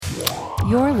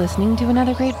You're listening to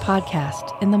another great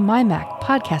podcast in the MyMac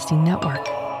Podcasting Network.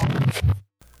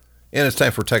 And it's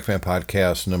time for TechFan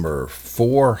Podcast number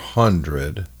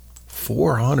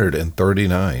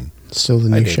 439. Still the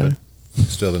new show?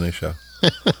 Still the new show.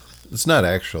 It's not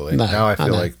actually. No, now I feel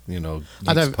know. like,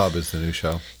 Geeks Pub is the new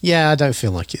show. Yeah, I don't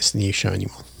feel like it's the new show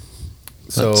anymore.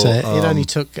 So but, it only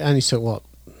took what,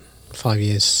 5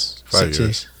 years, 6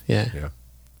 years? Yeah.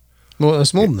 Well,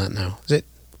 it's more than that now. Is it?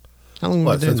 How long have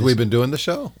we been doing since this? we've been doing the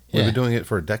show? Yeah. We've been doing it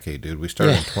for a decade, dude. We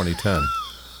started in 2010.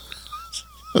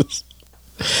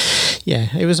 Yeah, I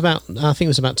think it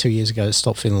was about 2 years ago it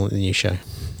stopped feeling like the new show.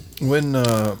 When,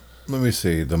 let me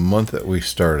see, the month that we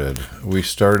started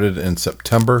in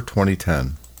September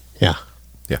 2010. Yeah.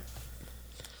 Yeah.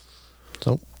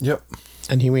 So. Yep.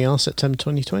 And here we are, September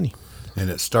 2020.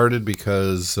 And it started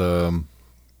because I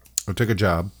took a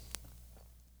job.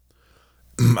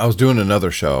 I was doing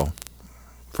another show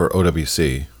for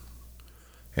OWC.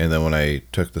 And then when I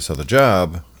took this other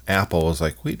job, Apple was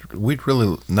like, we'd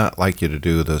really not like you to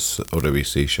do this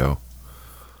OWC show.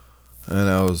 And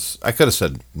I could have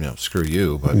said, screw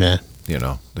you, but,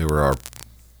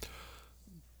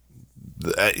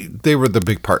 they were the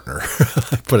big partner.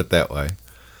 I put it that way.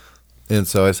 And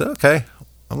so I said, okay,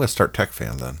 I'm going to start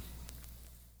TechFan then.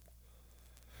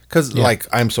 Because,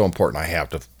 I'm so important, I have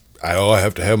to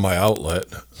have my outlet,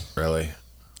 really.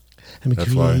 I'm a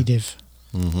That's creative.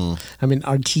 Mm-hmm. I'm an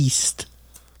artiste.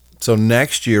 So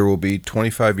next year will be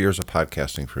 25 years of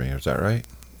podcasting for me. Is that right?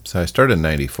 So I started in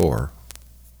 94.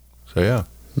 So, yeah.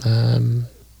 Mm-hmm.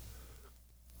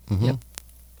 Yep.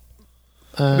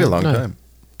 It'll be a long time.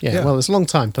 Yeah, well, it's a long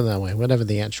time, put it that way. Whatever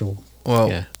the actual...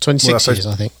 26 years,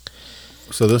 I think.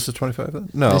 So this is 25 then?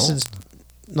 No. This is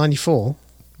 94.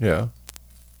 Yeah.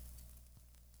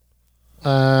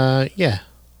 Yeah.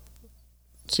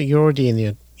 So you're already in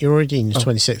your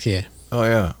 26th year. Oh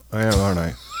yeah, I am, aren't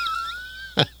I?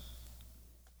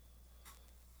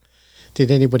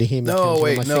 Did anybody hear me? No,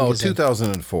 wait, no,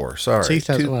 2004. Sorry.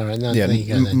 2000. All right, there you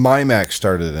go. Then. MyMac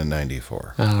started in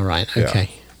 94. Oh, right. Okay.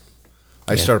 Yeah.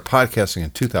 I started podcasting in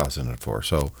 2004.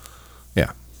 So,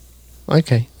 yeah.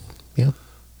 Okay. Yeah.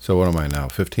 So what am I now?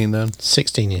 15 then?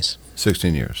 16 years.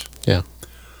 16 years. Yeah.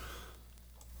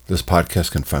 This podcast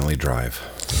can finally drive.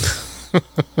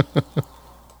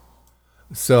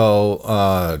 So,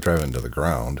 driving to the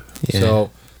ground. Yeah.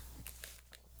 So,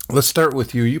 let's start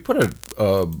with you. You put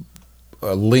a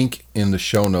link in the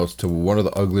show notes to one of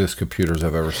the ugliest computers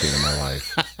I've ever seen in my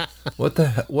life. What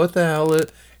the hell? And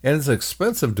it's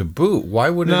expensive to boot. Why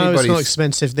would anybody? No, it's not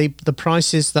expensive. The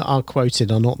prices that are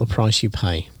quoted are not the price you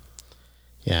pay.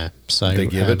 Yeah. So they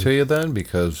give it to you then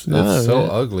because it's so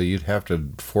ugly. You'd have to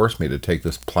force me to take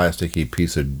this plasticky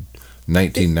piece of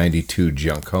 1992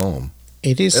 junk home.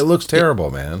 It is. It looks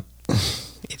terrible, man.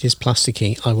 It is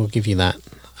plasticky. I will give you that.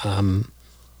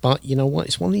 But you know what?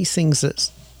 It's one of these things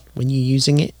that's when you're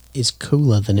using it is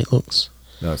cooler than it looks.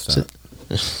 No, it's not.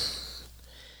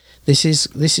 This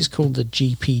is called the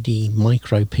GPD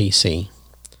Micro PC,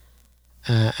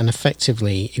 and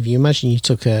effectively, if you imagine you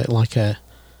took a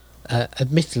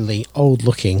admittedly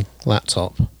old-looking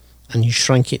laptop and you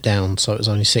shrank it down so it was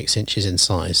only 6 inches in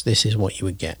size, this is what you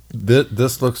would get.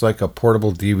 This looks like a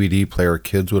portable DVD player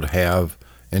kids would have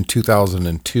in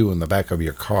 2002 in the back of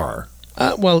your car.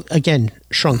 Well, again,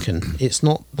 shrunken. It's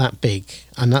not that big,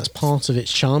 and that's part of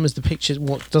its charm. Is the pictures?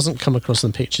 What doesn't come across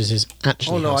in the pictures is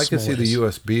actually. Oh no, I can see the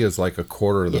USB is like a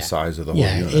quarter of the size of the whole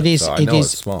unit. It is. So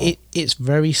it's small. It's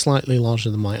very slightly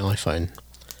larger than my iPhone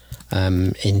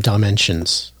in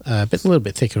dimensions. A little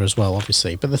bit thicker as well,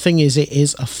 obviously. But the thing is, it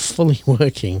is a fully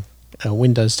working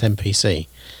Windows 10 PC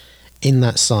in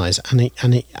that size, and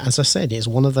it, as I said, it's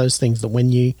one of those things that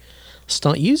when you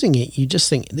start using it, you just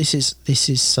think this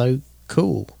is so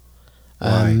cool.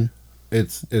 Right.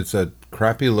 It's a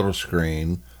crappy little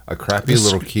screen, a crappy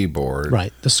little keyboard.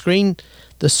 Right. The screen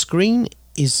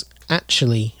is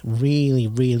actually really,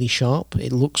 really sharp.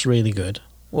 It looks really good.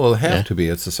 Well, it have to be.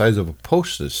 It's the size of a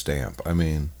postage stamp. I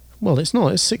mean, well, it's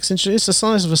not. It's 6 inches. It's the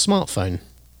size of a smartphone.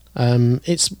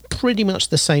 It's pretty much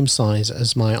the same size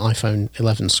as my iPhone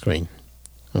 11 screen.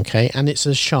 Okay, and it's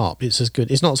as sharp, it's as good.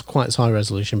 It's not quite as high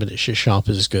resolution, but it's as sharp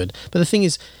as good. But the thing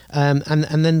is, and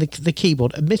then the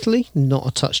keyboard, admittedly, not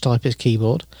a touch type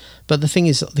keyboard, but the thing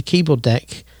is, the keyboard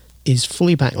deck is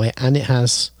fully backlit and it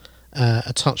has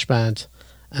a touchpad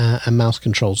and mouse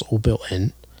controls all built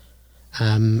in.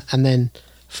 And then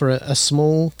for a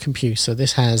small computer,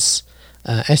 this has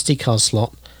SD card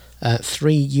slot,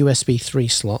 3 USB 3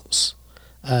 slots,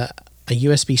 a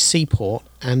USB-C port,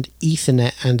 and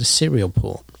Ethernet and a serial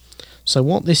port. So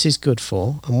what this is good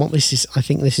for, and what this is, I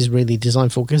think this is really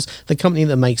designed for, because the company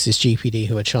that makes this, GPD,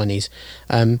 who are Chinese,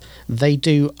 they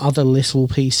do other little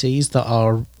PCs that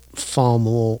are far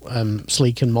more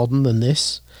sleek and modern than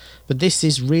this. But this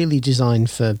is really designed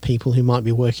for people who might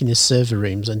be working in server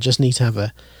rooms and just need to have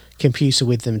a computer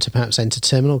with them to perhaps enter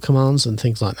terminal commands and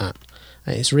things like that.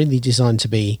 It's really designed to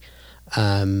be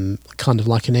kind of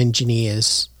like an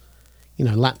engineer's,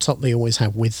 laptop they always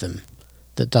have with them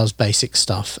that does basic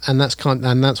stuff, and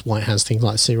that's why it has things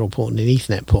like serial port and an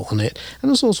Ethernet port on it. And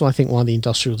that's also, I think, why the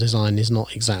industrial design is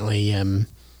not exactly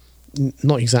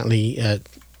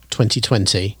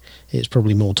 2020. It's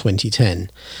probably more 2010.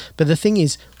 But the thing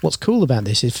is, what's cool about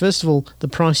this is, first of all, the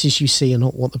prices you see are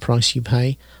not what the price you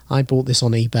pay. I bought this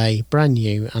on eBay brand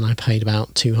new, and I paid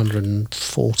about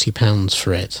 £240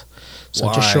 for it. So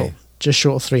Why? just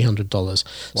short of $300.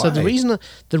 Why? So the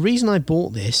reason I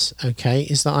bought this, okay,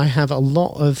 is that I have a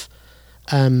lot of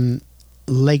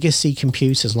legacy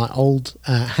computers, like old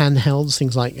handhelds,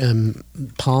 things like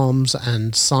Palms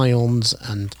and Scions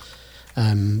and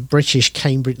British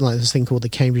Cambridge, like this thing called the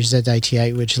Cambridge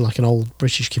Z88, which is like an old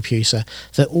British computer,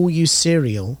 that all use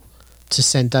serial to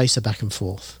send data back and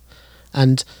forth.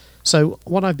 And so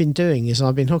what I've been doing is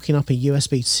I've been hooking up a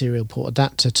USB to serial port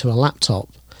adapter to a laptop,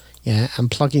 and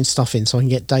plugging stuff in so I can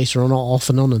get data on, off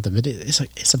and on of them.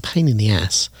 It's a pain in the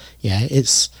ass.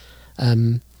 It's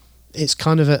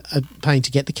kind of a pain to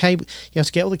get the cable. You have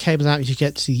to get all the cables out. You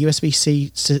get to the USB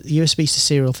to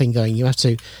serial thing going. You have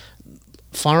to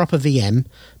fire up a VM,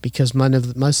 because most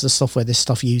of the software this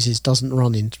stuff uses doesn't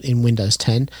run in Windows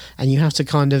 10, and you have to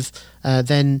kind of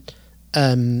then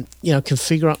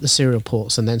configure up the serial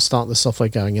ports and then start the software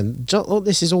going. And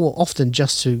this is all often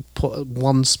just to put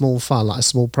one small file, like a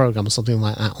small program or something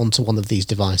like that, onto one of these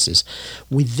devices.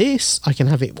 With this, I can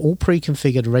have it all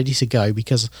pre-configured, ready to go,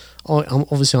 because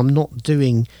I'm not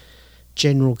doing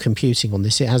general computing on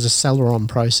this. It has a Celeron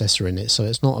processor in it, so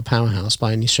it's not a powerhouse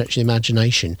by any stretch of the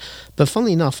imagination. But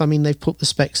funnily enough, I mean, they've put the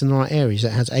specs in the right areas.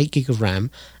 It has 8 gig of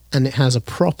RAM, and it has a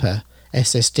proper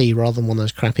SSD rather than one of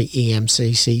those crappy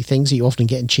eMCC things that you often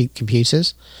get in cheap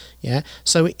computers.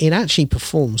 So it actually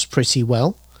performs pretty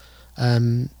well,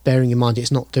 bearing in mind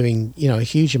it's not doing a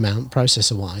huge amount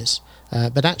processor wise,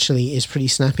 but actually is pretty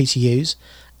snappy to use.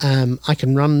 I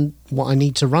can run what I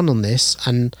need to run on this,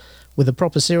 and with a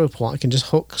proper serial port I can just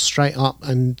hook straight up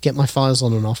and get my files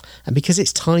on and off. And because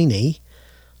it's tiny,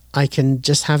 I can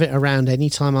just have it around any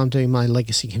time I'm doing my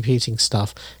legacy computing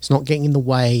stuff. It's not getting in the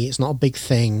way. It's not a big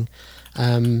thing.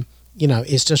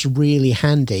 It's just really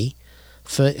handy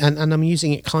and I'm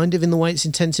using it kind of in the way it's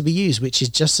intended to be used, which is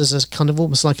just as a kind of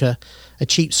almost like a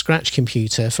cheap scratch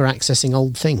computer for accessing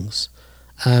old things.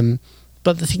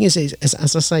 But the thing is,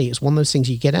 as I say, it's one of those things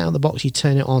you get out of the box, you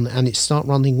turn it on, and it starts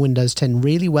running Windows 10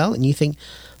 really well, and you think,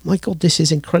 my God, this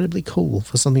is incredibly cool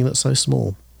for something that's so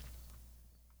small.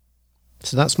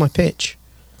 So that's my pitch.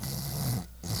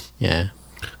 Yeah.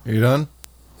 Are you done?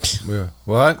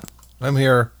 What? I'm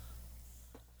here.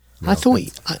 I thought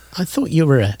you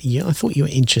were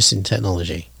interested in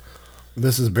technology.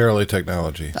 This is barely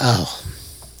technology. Oh.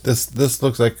 This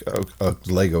looks like a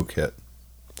Lego kit.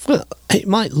 Well, it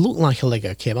might look like a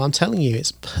Lego kit, but I'm telling you,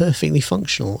 it's perfectly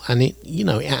functional. And it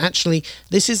actually,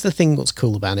 this is the thing that's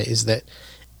cool about it, is that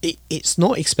it's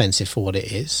not expensive for what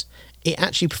it is. It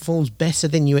actually performs better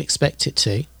than you expect it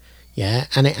to.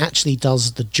 And it actually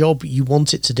does the job you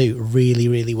want it to do really,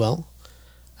 really well.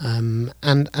 And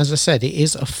as I said, it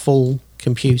is a full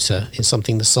computer in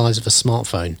something the size of a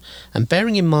smartphone. And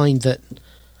bearing in mind that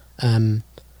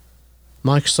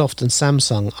Microsoft and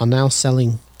Samsung are now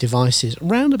selling devices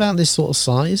around about this sort of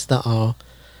size that are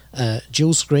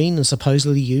dual screen and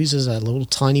supposedly used as a little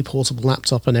tiny portable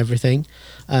laptop and everything,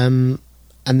 and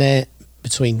they're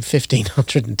between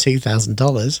 $1,500 and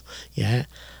 $2,000.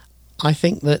 I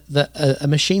think that a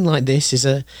machine like this is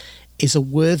a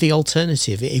worthy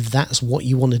alternative if that's what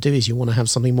you want to do. Is you want to have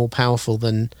something more powerful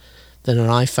than an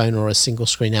iPhone or a single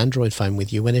screen Android phone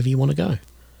with you whenever you want to go.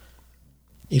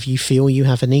 If you feel you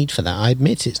have a need for that, I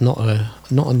admit it's not a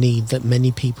need that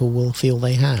many people will feel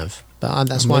they have. But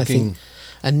that's why I think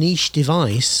a niche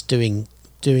device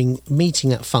meeting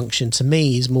that function to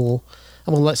me is more.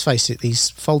 Well, let's face it, these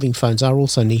folding phones are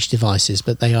also niche devices,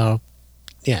 but they are,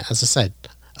 as I said,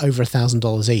 over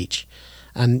 $1,000 each,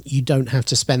 and you don't have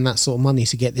to spend that sort of money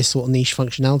to get this sort of niche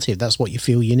functionality if that's what you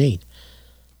feel you need.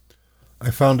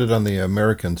 I found it on the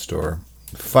American store.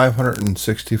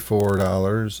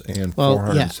 $564 and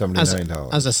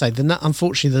 $479. As I say,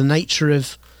 unfortunately, the nature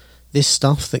of this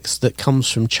stuff that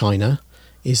comes from China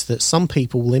is that some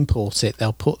people will import it,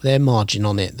 they'll put their margin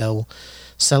on it, they'll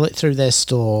sell it through their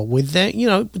store with their,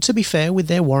 to be fair, with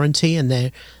their warranty and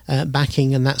their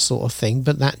backing and that sort of thing,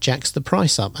 but that jacks the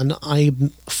price up. And I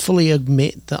fully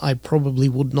admit that I probably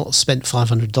would not have spent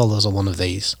 $500 on one of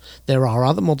these. There are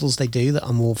other models they do that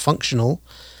are more functional,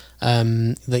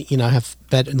 that have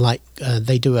better, like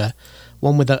they do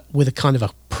one with a kind of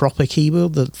a proper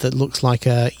keyboard that looks like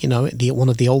one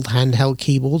of the old handheld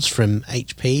keyboards from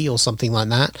HP or something like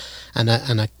that, and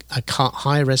a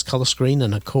high res color screen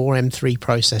and a Core M3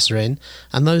 processor in,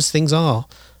 and those things are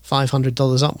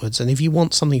 $500 upwards. And if you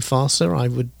want something faster, I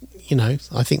would,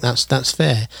 I think that's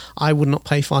fair. I would not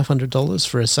pay $500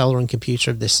 for a Celeron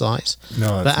computer of this size.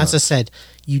 No, but as I said,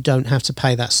 you don't have to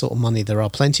pay that sort of money. There are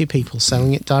plenty of people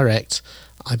selling it direct.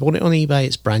 I bought it on eBay.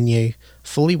 It's brand new,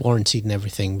 fully warranted and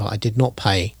everything, but I did not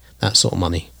pay that sort of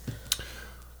money.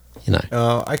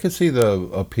 I could see the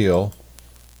appeal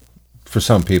for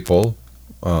some people.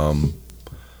 Yeah,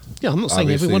 I'm not saying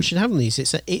everyone should have these.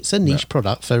 It's a niche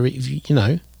product for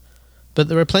but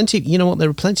there are plenty. There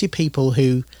are plenty of people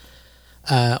who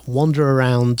wander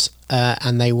around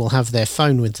and they will have their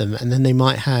phone with them, and then they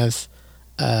might have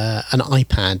an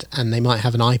iPad, and they might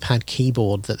have an iPad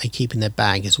keyboard that they keep in their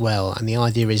bag as well. And the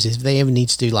idea is if they ever need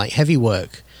to do like heavy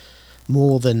work,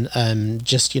 more than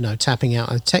just tapping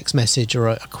out a text message or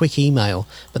a quick email,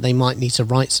 but they might need to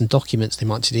write some documents, they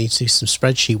might need to do some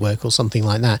spreadsheet work or something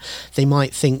like that, they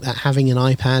might think that having an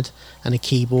iPad and a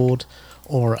keyboard,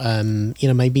 or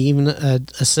maybe even a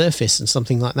Surface and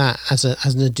something like that as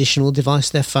an additional device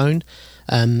to their phone,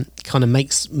 kind of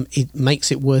makes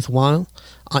it worthwhile.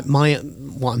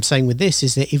 What I'm saying with this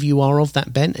is that if you are of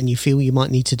that bent and you feel you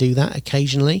might need to do that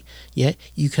occasionally,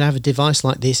 you can have a device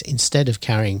like this instead of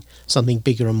carrying something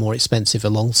bigger and more expensive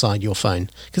alongside your phone.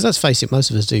 Because let's face it,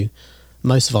 most of us do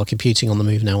most of our computing on the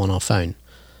move now on our phone.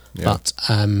 Yeah. But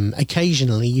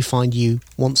occasionally you find you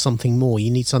want something more.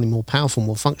 You need something more powerful,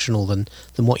 more functional than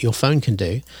what your phone can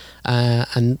do.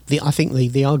 And I think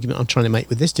the argument I'm trying to make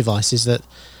with this device is that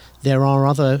there are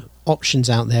other options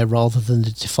out there rather than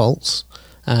the defaults.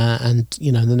 And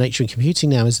the nature of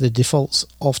computing now is the defaults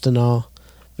often are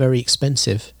very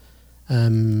expensive,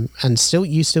 and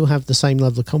you still have the same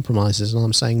level of compromises. And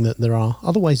I'm saying that there are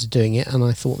other ways of doing it, and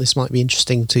I thought this might be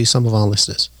interesting to some of our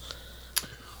listeners.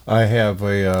 I have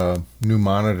a new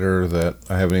monitor that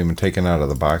I haven't even taken out of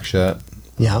the box yet.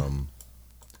 Yeah.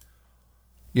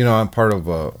 I'm part of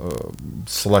a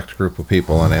select group of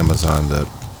people on Amazon that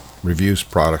reviews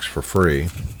products for free.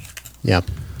 Yeah.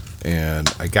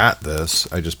 And I got this.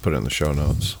 I just put it in the show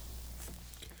notes.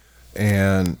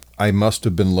 And I must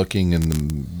have been looking in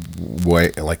the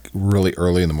way, like really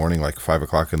early in the morning, like 5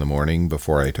 o'clock in the morning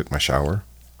before I took my shower.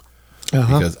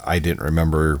 Because I didn't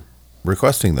remember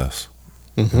requesting this.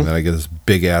 Mm-hmm. And then I get this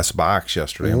big ass box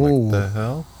yesterday. I'm like, what the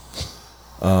hell?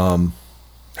 I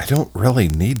don't really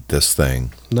need this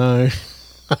thing. No.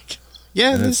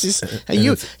 Yeah, and this is.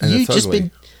 You've just been.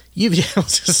 I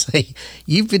was to say,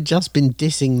 you've just been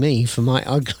dissing me for my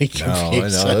ugly computer. No,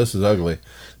 this is ugly.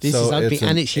 This is ugly,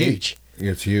 and it's huge.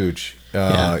 It's huge.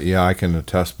 Yeah, I can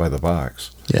attest by the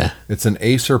box. Yeah. It's an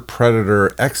Acer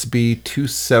Predator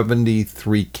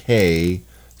XB273K.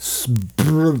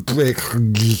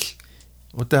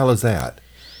 What the hell is that?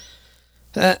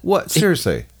 What?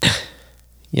 Seriously?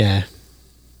 Yeah.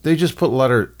 They just put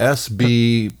letter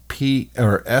SBP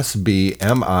or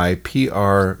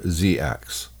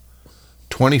SBMIPRZX.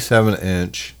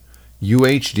 27-inch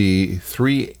UHD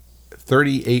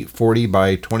 3840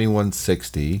 by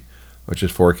 2160, which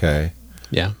is 4K.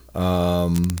 Yeah.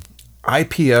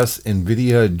 IPS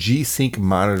NVIDIA G-Sync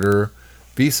monitor,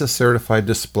 VESA certified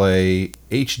display,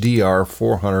 HDR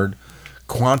 400,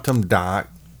 quantum dot,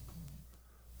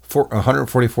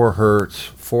 144 hertz.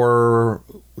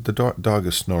 The dog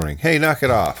is snoring. Hey, knock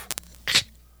it off!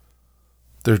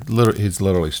 He's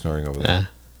literally snoring over there. Yeah.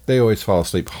 They always fall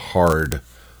asleep hard.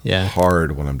 Yeah.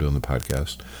 Hard when I'm doing the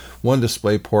podcast. One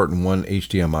display port and one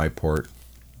HDMI port.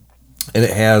 And it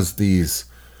has these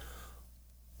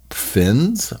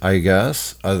fins, I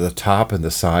guess, at the top and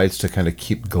the sides to kind of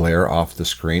keep glare off the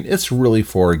screen. It's really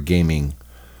for gaming,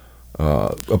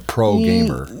 a pro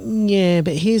gamer. Yeah,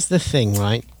 but here's the thing,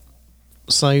 right?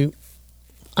 So,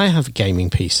 I have a gaming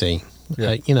PC.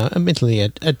 Yeah. Admittedly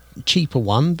a cheaper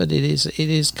one, but it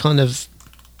is kind of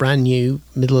brand new,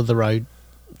 middle of the road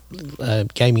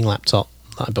gaming laptop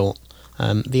that I bought.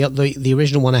 The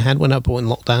original one I had when I bought in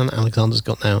lockdown, Alexander's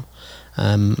got now,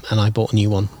 and I bought a new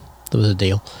one. There was a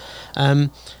deal, and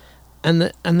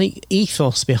the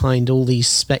ethos behind all these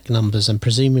spec numbers, and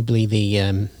presumably the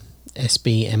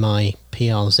SBMI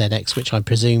PRZX, which I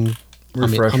presume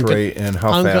refresh rate and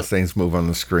how fast things move on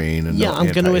the screen, and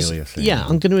I'm going to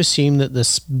assume that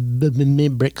the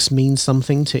bricks means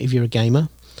something to if you're a gamer,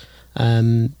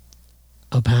 or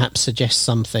perhaps suggest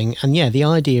something. And the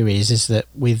idea is that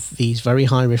with these very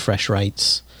high refresh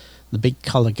rates, the big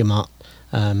color gamut,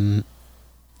 all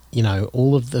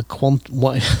of the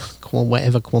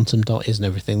whatever quantum dot is and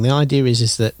everything. The idea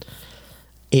is that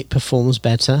it performs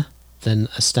better than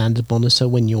a standard monitor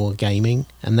when you're gaming,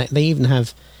 and they even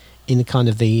have in kind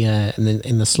of the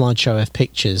in the slideshow of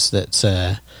pictures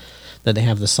that they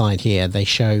have the side here. They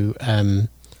show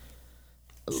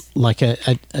like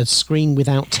a screen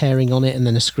without tearing on it, and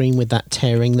then a screen with that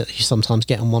tearing that you sometimes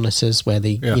get on monitors where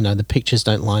the pictures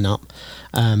don't line up.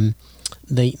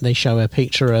 They show a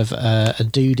picture of a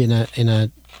dude in a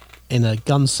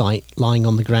gun sight lying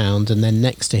on the ground, and then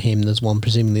next to him there's one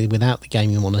presumably without the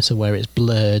gaming monitor where it's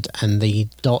blurred and the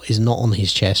dot is not on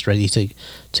his chest ready to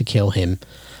kill him.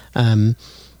 Those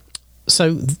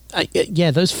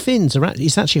fins are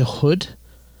it's actually a hood.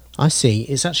 I see.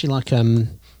 It's actually like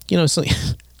something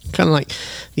kind of like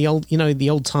the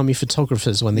old timey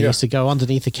photographers when they used to go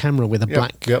underneath the camera with a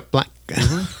black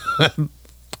mm-hmm.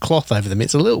 cloth over them.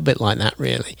 It's a little bit like that,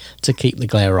 really, to keep the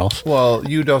glare off. Well,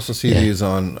 you'd also see these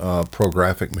on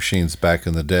pro-graphic machines back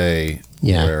in the day,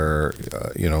 where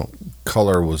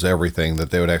color was everything.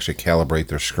 That they would actually calibrate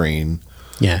their screen,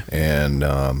 and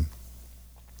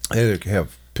they would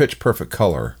have pitch perfect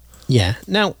color. Yeah.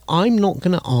 Now, I'm not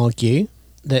going to argue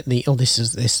that maybe this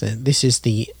is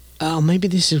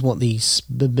what these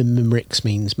MRICs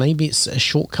means. Maybe it's a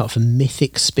shortcut for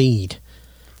mythic speed.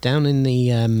 Down in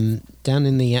the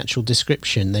actual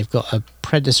description, they've got a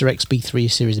Predator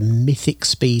XB3 series mythic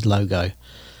speed logo.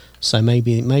 So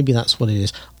maybe that's what it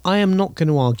is. I am not going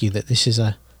to argue that this is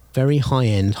a very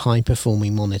high-end,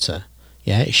 high-performing monitor.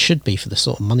 Yeah, it should be for the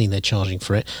sort of money they're charging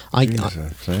for it. By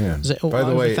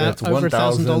the way, it's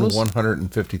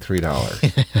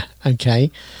 $1,153.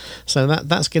 Okay, so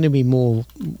that's going to be more.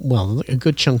 Well, a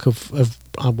good chunk of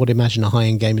I would imagine a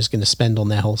high-end gamer is going to spend on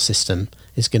their whole system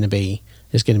is going to be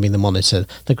the monitor.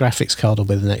 The graphics card will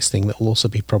be the next thing that will also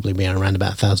probably be around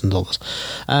about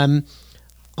 $1,000.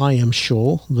 I am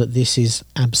sure that this is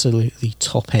absolutely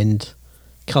top-end,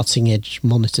 cutting-edge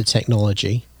monitor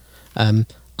technology.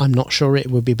 I'm not sure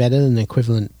it would be better than an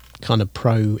equivalent kind of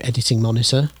pro editing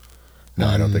monitor. No,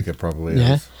 I don't think it probably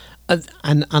is.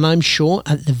 And I'm sure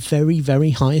at the very,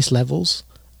 very highest levels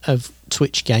of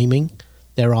Twitch gaming,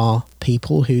 there are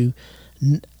people who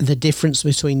the difference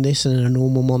between this and a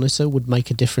normal monitor would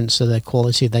make a difference to the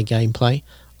quality of their gameplay.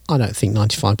 I don't think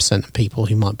 95% of people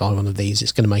who might buy one of these,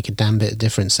 it's going to make a damn bit of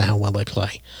difference to how well they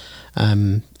play.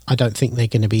 I don't think they're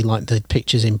going to be, like the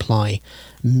pictures imply,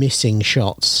 missing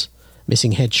headshots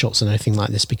and anything like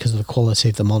this because of the quality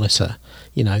of the monitor.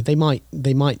 They might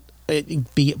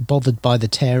be bothered by the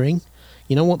tearing.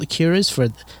 You know what the cure is for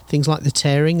things like the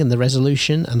tearing and the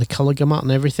resolution and the color gamut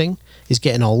and everything is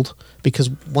getting old, because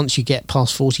once you get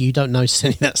past 40 you don't notice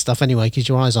any of that stuff anyway because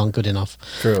your eyes aren't good enough.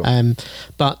 True. I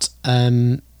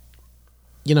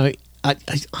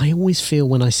always feel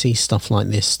when I see stuff like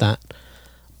this that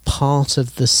part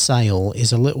of the sale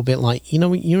is a little bit like,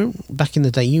 you're back in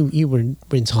the day, you were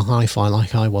into hi-fi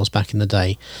like I was back in the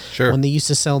day. Sure. When they used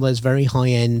to sell those very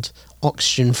high-end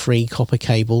oxygen-free copper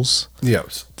cables.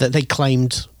 Yes. That they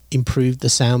claimed improved the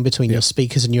sound between your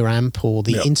speakers and your amp, or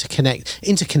the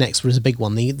interconnects was a big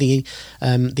one. The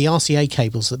RCA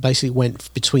cables that basically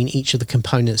went between each of the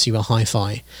components of your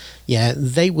hi-fi. Yeah,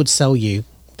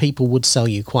 people would sell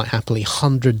you quite happily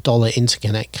 $100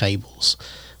 interconnect cables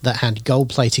that had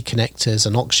gold-plated connectors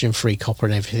and oxygen-free copper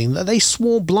and everything, that they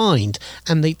swore blind,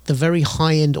 and the very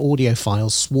high-end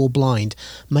audiophiles swore blind,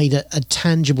 made a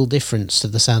tangible difference to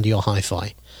the sound of your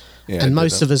hi-fi. Yeah, and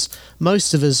most of us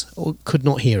could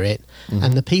not hear it,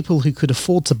 and the people who could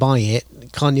afford to buy it,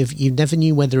 you never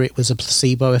knew whether it was a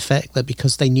placebo effect, that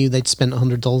because they knew they'd spent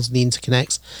 $100 in the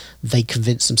interconnects, they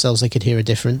convinced themselves they could hear a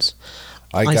difference.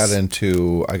 I got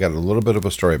a little bit of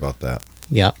a story about that.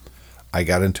 Yeah. I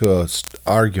got into an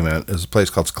argument. There's a place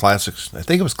called Classics. I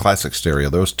think it was Classic Stereo.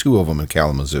 There was two of them in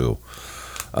Kalamazoo.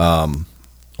 One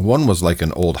was like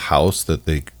an old house that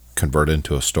they converted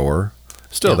into a store.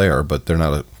 Still there, but they're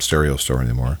not a stereo store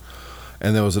anymore.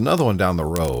 And there was another one down the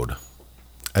road.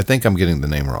 I think I'm getting the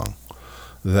name wrong.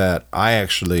 That I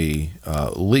actually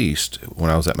leased when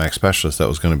I was at Mac Specialist. That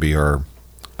was going to be our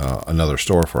another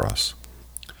store for us.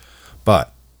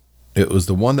 But it was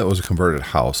the one that was a converted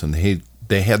house, and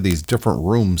they had these different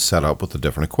rooms set up with the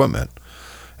different equipment.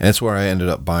 And that's where I ended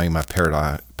up buying my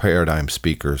Paradigm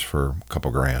speakers for a couple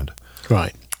grand.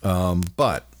 Right.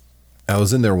 But I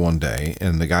was in there one day,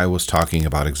 and the guy was talking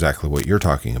about exactly what you're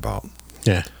talking about.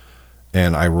 Yeah.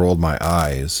 And I rolled my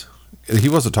eyes. He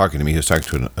wasn't talking to me. He was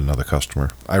talking to another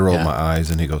customer. I rolled my eyes,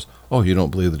 and he goes, "Oh, you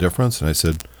don't believe the difference?" And I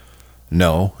said,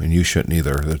 "No, and you shouldn't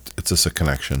either. It's just a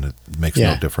connection. It makes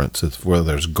no difference. It's whether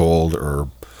there's gold or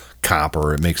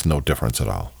copper. It makes no difference at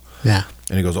all." Yeah.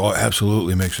 And he goes, "Oh, it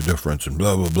absolutely makes a difference, and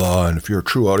blah, blah, blah. And if you're a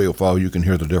true audiophile, you can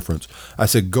hear the difference." I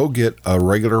said, "Go get a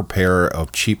regular pair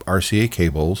of cheap RCA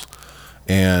cables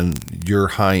and your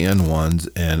high-end ones,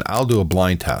 and I'll do a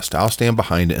blind test. I'll stand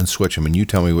behind it and switch them, and you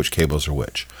tell me which cables are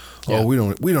which." Yeah. "Oh, we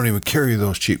don't even carry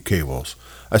those cheap cables."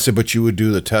 I said, "But you would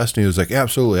do the test?" And he was like,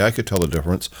 "Absolutely, I could tell the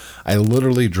difference." I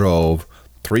literally drove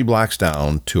 3 blocks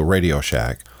down to a Radio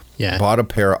Shack, bought a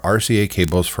pair of RCA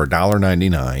cables for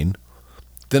 $1.99,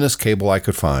 thinnest cable I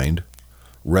could find,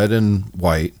 red and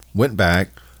white, went back,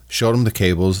 showed him the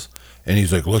cables, and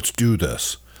he's like, "Let's do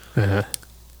this."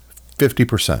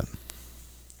 50%.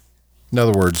 In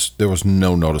other words, there was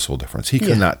no noticeable difference. He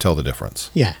could not tell the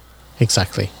difference. Yeah,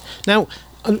 exactly. Now,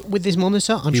 with this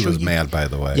monitor, I'm sure... He was mad, by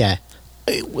the way. Yeah.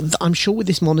 I'm sure with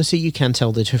this monitor you can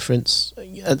tell the difference.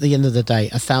 At the end of the day,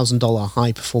 $1,000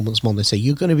 high-performance monitor,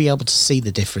 you're going to be able to see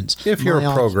the difference. If you're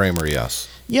a programmer, yes.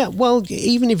 Yeah, well,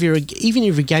 even if you're a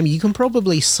gamer, you can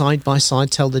probably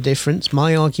side-by-side tell the difference.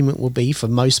 My argument will be, for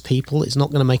most people, it's not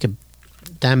going to make a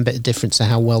damn bit of difference to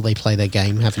how well they play their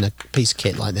game, having a piece of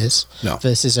kit like this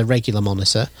versus a regular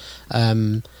monitor.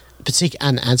 And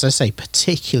as I say,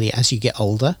 particularly as you get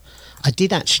older. I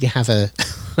did actually have an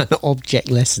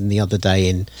object lesson the other day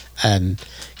in,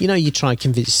 you try and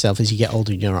convince yourself as you get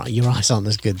older, your eyes aren't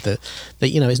as good, that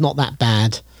it's not that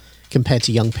bad compared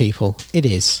to young people. It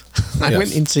is. I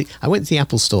went to the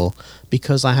Apple store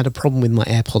because I had a problem with my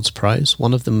AirPods Pros.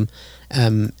 One of them,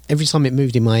 every time it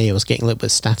moved in my ear, I was getting a little bit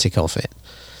of static off it.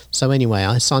 So anyway,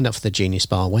 I signed up for the Genius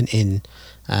Bar, went in,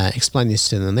 explained this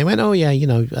to them, and they went, "Oh yeah,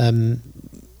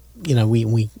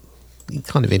 we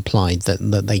kind of implied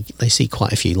that they see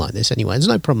quite a few like this anyway. There's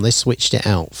no problem. They switched it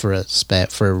out for a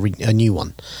new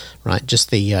one, right? Just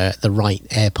the right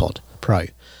AirPod Pro.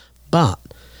 But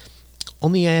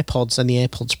on the AirPods and the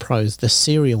AirPods Pros, the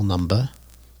serial number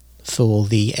for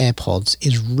the AirPods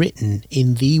is written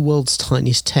in the world's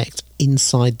tiniest text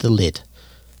inside the lid.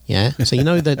 Yeah, so you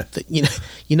know that the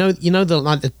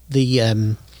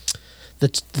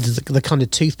kind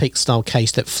of toothpick style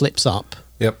case that flips up.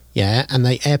 Yep. Yeah, and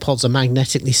the AirPods are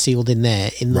magnetically sealed in there.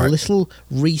 In the little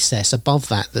recess above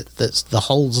that's the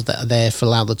holes that are there for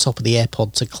allow the top of the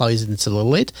AirPod to close into the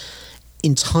lid.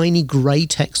 In tiny grey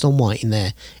text on white in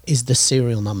there is the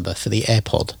serial number for the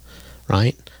AirPod,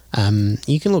 right?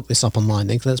 You can look this up online.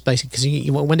 That's basically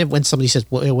because when somebody says,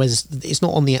 "Well, it's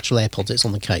not on the actual AirPods, it's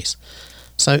on the case."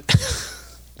 So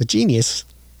the genius,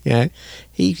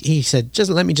 he said,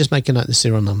 let me just make a note of the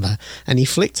serial number, and he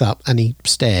flicked up and he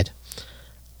stared.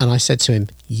 And I said to him,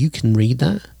 "You can read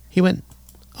that?" He went,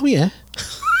 "Oh, yeah."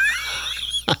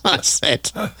 I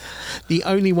said, "The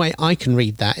only way I can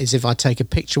read that is if I take a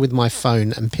picture with my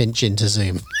phone and pinch into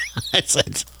Zoom." I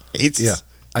said,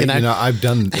 I've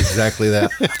done exactly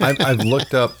that. I've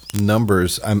looked up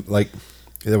numbers. I'm like,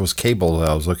 there was cable that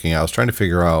I was looking at. I was trying to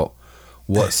figure out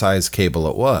what size cable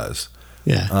it was.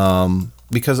 Yeah.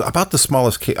 Because about the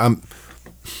smallest cable,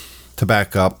 to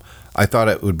back up, I thought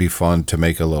it would be fun to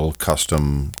make a little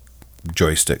custom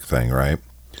joystick thing, right?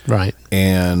 Right.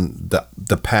 And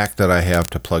the pack that I have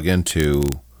to plug into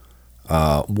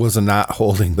was not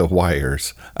holding the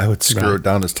wires. I would screw it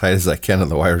down as tight as I can, and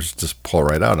the wires just pull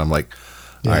right out. I'm like,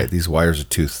 all right, these wires are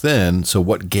too thin. So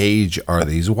what gauge are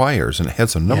these wires? And it had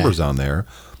some numbers on there.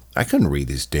 I couldn't read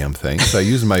these damn things. So I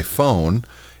used my phone,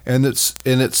 and it's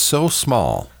so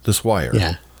small, this wire.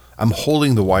 Yeah. I'm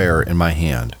holding the wire in my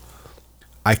hand.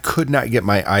 I could not get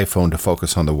my iPhone to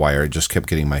focus on the wire. It just kept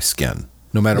getting my skin.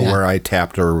 No matter where I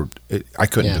tapped I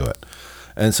couldn't do it.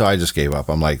 And so I just gave up.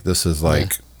 I'm like, this is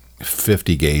like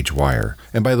 50 gauge wire.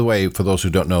 And by the way, for those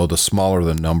who don't know, the smaller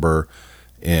the number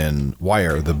in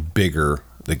wire, the bigger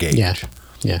the gauge.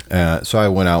 Yeah. So I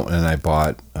went out and I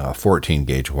bought 14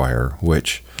 gauge wire,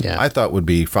 which I thought would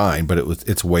be fine, but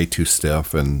it's way too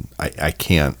stiff, and I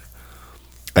can't.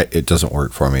 It doesn't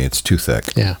work for me. It's too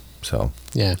thick. Yeah. So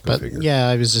I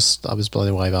was blown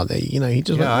away about that. He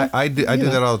just I do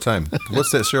that all the time.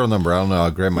 What's that serial number? I don't know. I'll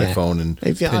grab my phone and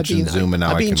pinch and zoom, and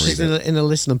now I can read it. In a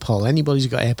listener poll, anybody who's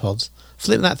got AirPods,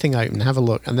 flip that thing open, have a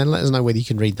look, and then let us know whether you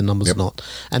can read the numbers or not,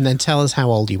 and then tell us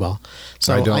how old you are.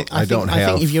 So I don't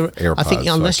have AirPods. I think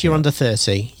unless you're under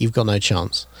 30, you've got no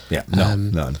chance. Yeah, no,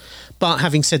 none. But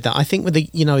having said that, I think with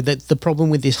the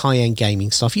problem with this high-end gaming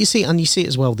stuff, you see it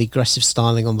as well, the aggressive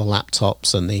styling on the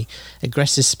laptops and the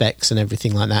aggressive specs and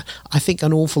everything like that. I think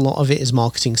an awful lot of it is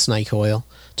marketing snake oil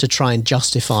to try and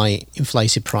justify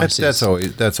inflated prices.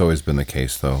 That's always been the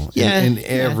case, though. Yeah, in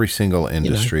every single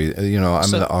industry. I'm in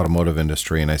the automotive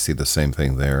industry, and I see the same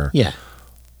thing there. Yeah.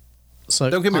 So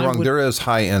don't get me wrong, there is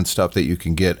high-end stuff that you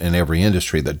can get in every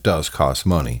industry that does cost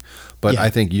money. But I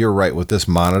think you're right with this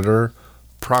monitor.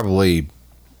 Probably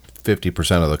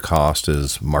 50% of the cost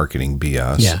is marketing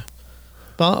BS. Yeah.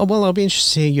 But I'll be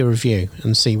interested to hear your review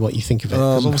and see what you think of it.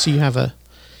 Because obviously you have a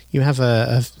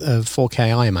 4K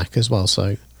iMac as well.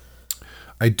 So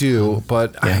I do,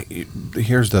 but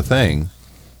here's the thing.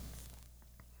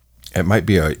 It might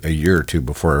be a year or two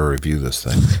before I review this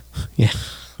thing. Yeah.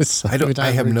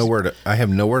 I have nowhere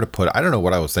to put it. I don't know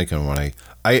what I was thinking when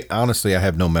I honestly, I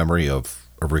have no memory of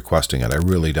requesting it. I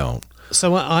really don't.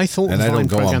 So I thought the Vine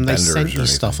program, they sent you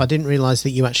stuff. I didn't realize that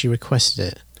you actually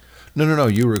requested it. No.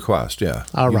 You request, yeah.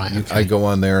 Oh, right. Okay. I go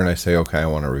on there and I say, okay, I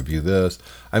want to review this.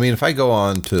 I mean, if I go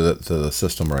on to the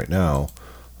system right now,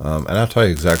 and I'll tell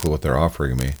you exactly what they're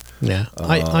offering me. Yeah,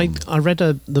 I read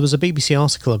there was a BBC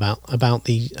article about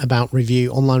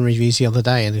online reviews the other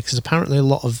day, and because apparently a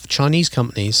lot of Chinese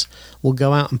companies will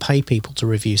go out and pay people to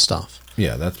review stuff.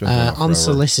 Yeah, that's been going on forever.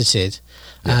 Unsolicited.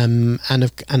 Yeah. And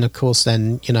of course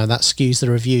then that skews the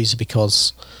reviews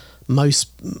because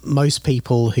most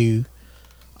people who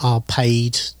are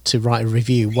paid to write a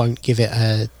review won't give it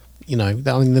a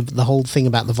the whole thing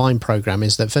about the Vine program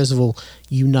is that first of all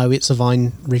it's a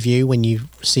Vine review when you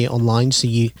see it online, so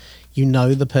you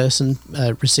the person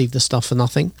received the stuff for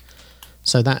nothing,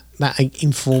 so that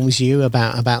informs you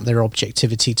about their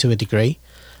objectivity to a degree.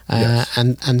 Yes.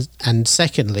 And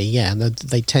secondly,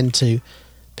 they tend to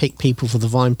pick people for the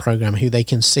Vine program who they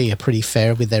can see are pretty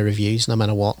fair with their reviews, no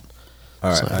matter what.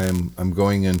 All right, so. I'm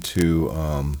going into.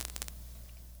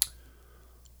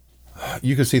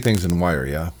 You can see things in Wire,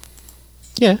 yeah.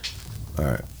 Yeah. All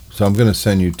right, so I'm going to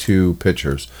send you 2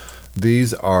 pictures.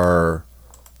 These are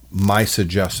my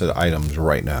suggested items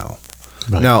right now.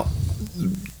 Right. Now,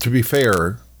 to be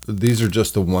fair, these are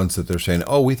just the ones that they're saying.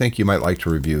 Oh, we think you might like to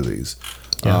review these.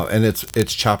 Yeah. And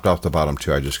it's chopped off the bottom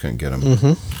too. I just couldn't get them.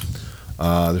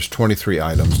 Mm-hmm. There's 23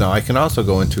 items. Now, I can also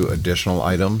go into additional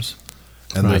items,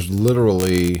 and there's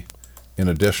literally, in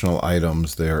additional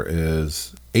items, there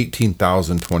is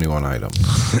 18,021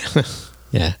 items.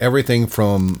 Yeah. Everything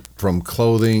from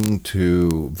clothing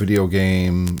to video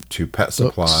game to pet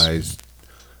supplies.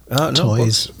 No,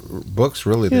 toys. Books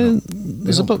really, they don't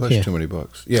push too many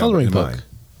books. Yeah, coloring book. Mine.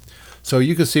 So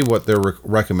you can see what they're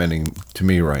recommending to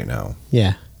me right now.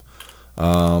 Yeah.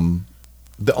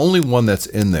 The only one that's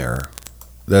in there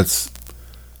that's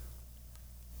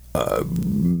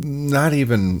not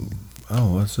even.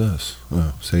 Oh, what's this?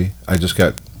 Oh, see, I just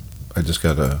got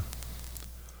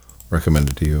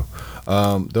recommended to you.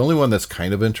 The only one that's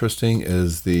kind of interesting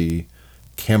is the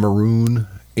Cameroon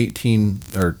 18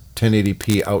 or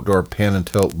 1080p outdoor pan and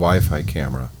tilt Wi-Fi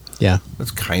camera. Yeah,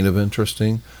 that's kind of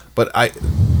interesting. But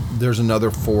there's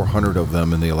another 400 of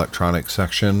them in the electronics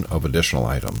section of additional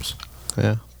items.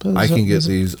 Yeah, I can get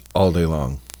these all day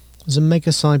long. There's a Mega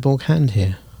Cyborg hand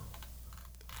here.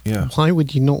 Yeah. Why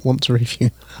would you not want to review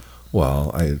that?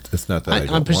 Well, it's not that I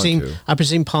don't want to. I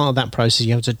presume part of that process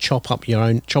you have to chop off your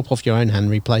own hand,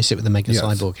 replace it with a Mega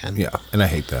Cyborg hand. Yeah, and I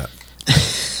hate that.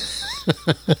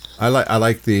 I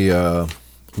like the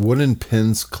wooden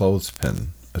pins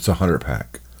clothespin. It's a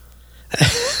 100-pack.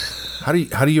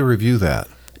 How do you review that?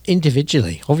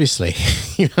 Individually, obviously.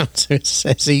 You have to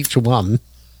assess each one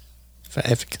for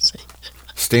efficacy.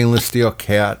 Stainless steel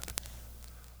cat.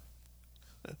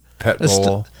 Pet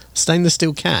bowl. Stainless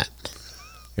steel cat.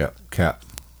 Yeah, cat.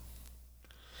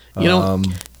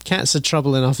 Cats are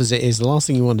trouble enough as it is. The last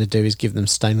thing you want to do is give them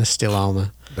stainless steel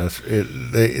armor. That's it.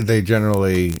 They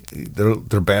generally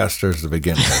they're bastards to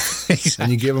begin with. Exactly.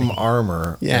 And you give them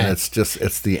armor, and it's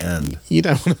the end. You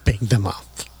don't want to beat them up.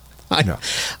 No.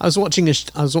 I was watching a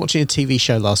TV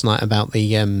show last night about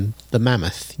the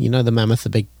mammoth. You know the mammoth, the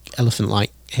big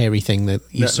elephant-like hairy thing that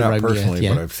used to roam the earth. Not personally,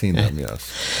 but I've seen them.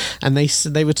 Yes. And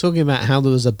they were talking about how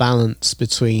there was a balance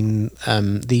between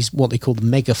these what they call the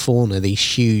megafauna,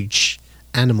 these huge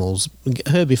animals,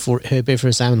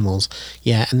 herbivorous animals,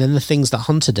 and then the things that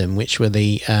hunted them, which were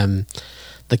the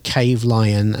cave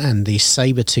lion and the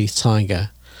saber-toothed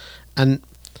tiger, and.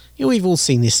 We've all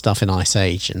seen this stuff in Ice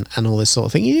Age and all this sort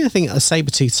of thing. You think a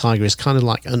saber-toothed tiger is kind of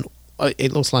like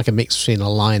it looks like a mix between a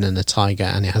lion and a tiger,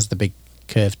 and it has the big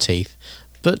curved teeth.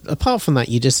 But apart from that,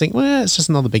 you just think, well, it's just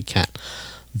another big cat.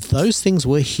 those things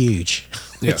were huge.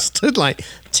 Yeah. They stood like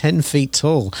 10 feet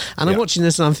tall. And I'm Yeah. watching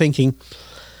this and I'm thinking,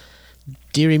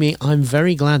 dearie me, I'm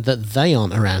very glad that they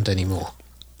aren't around anymore.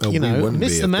 We wouldn't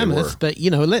Miss be the if they mammoth, were. but,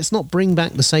 let's not bring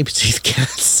back the saber-toothed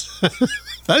cats.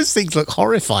 Those things look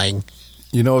horrifying.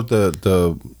 You know,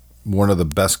 the one of the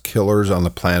best killers on the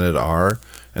planet are,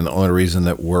 and the only reason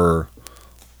that we're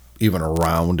even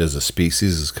around as a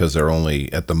species is because they're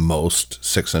only at the most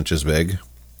 6 inches big.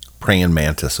 Praying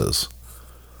mantises.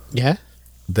 Yeah?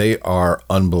 They are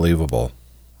unbelievable.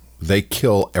 They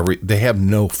kill they have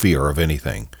no fear of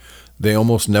anything. They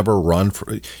almost never run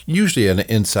for. Usually, an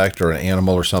insect or an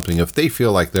animal or something, if they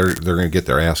feel like they're going to get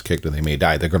their ass kicked and they may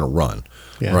die, they're going to run.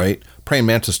 Yeah. Right? Praying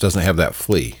mantis doesn't have that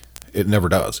flee. It never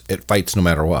does. It fights no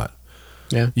matter what.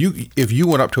 Yeah. If you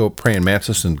went up to a praying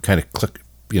mantis and kind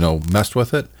of messed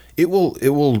with it, it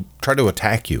will try to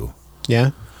attack you.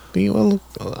 Yeah. But, well,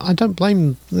 I don't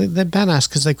blame them. They're badass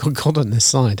because they've got God on their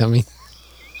side. I mean,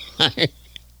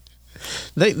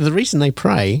 the reason they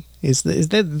pray is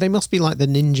they must be like the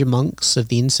ninja monks of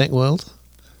the insect world.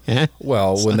 Yeah.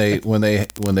 Well, when they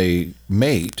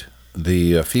mate,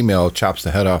 the female chops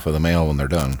the head off of the male when they're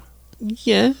done.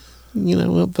 Yeah.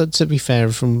 Well, but to be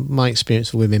fair, from my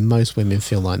experience with women, most women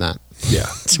feel like that Yeah.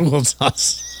 towards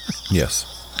us. Yes.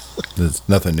 There's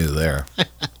nothing new there.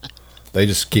 They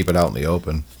just keep it out in the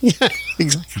open. Yeah,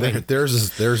 exactly. Theirs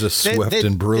is swift they're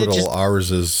and brutal. just-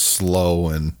 Ours is slow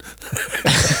and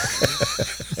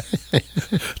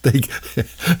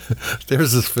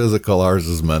theirs is physical. Ours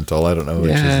is mental. I don't know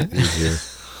which is easier.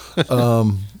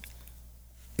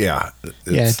 Yeah.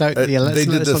 Let's not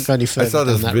go any further I saw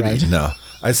this down that video. road. No,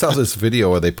 I saw this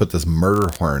video where they put this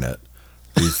murder hornet,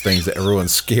 these things that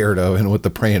everyone's scared of, and with the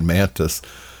praying mantis,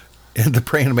 and the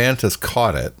praying mantis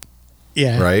caught it.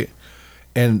 Yeah. Right.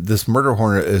 And this murder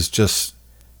hornet is just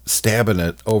stabbing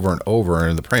it over and over,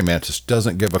 and the praying mantis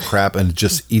doesn't give a crap and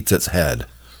just eats its head.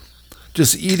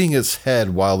 Just eating its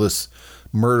head while this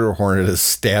murder hornet is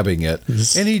stabbing it.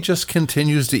 And he just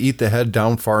continues to eat the head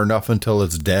down far enough until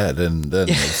it's dead, and then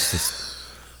it's just...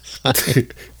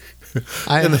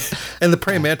 and the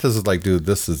praying mantis is like, dude,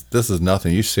 this is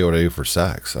nothing. You should see what I do for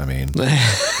sex. I mean...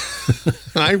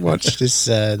 I watched this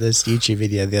YouTube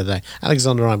video the other day.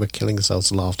 Alexander and I were killing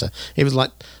ourselves with laughter. It was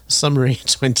like a summary of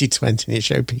 2020, and it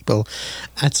showed people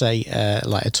at a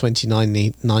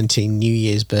 2019 New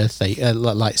Year's birthday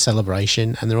like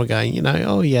celebration, and they're all going,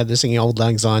 oh yeah, they're singing Auld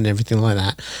Lang Syne and everything like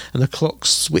that. And the clock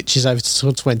switches over to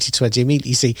 2020. Immediately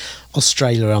you see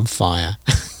Australia on fire.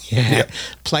 Yeah, Yep.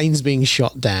 Planes being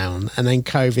shot down, and then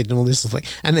COVID and all this stuff.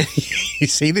 And then you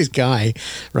see this guy,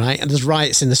 right? And there's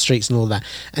riots in the streets and all that.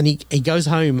 And he goes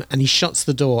home and he shuts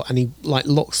the door and he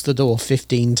locks the door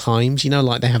 15 times.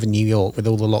 Like they have in New York with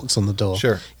all the locks on the door.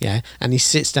 Sure. Yeah. And he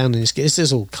sits down and this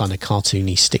is all kind of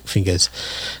cartoony stick figures.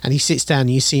 And he sits down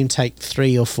and you see him take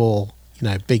 3 or 4.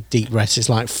 Big deep breaths. It's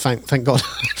like, thank God,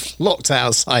 locked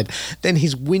outside. Then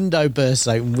his window bursts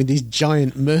open with his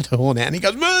giant murder hornet, and he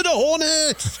goes, "Murder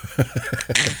hornet!"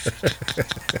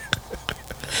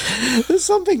 There's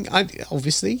something.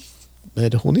 Obviously,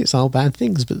 murder hornets are bad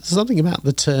things, but there's something about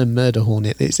the term murder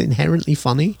hornet that's inherently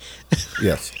funny.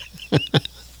 Yes.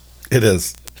 It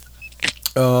is.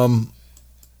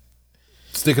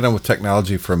 Sticking on with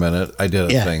technology for a minute, I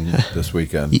did a thing this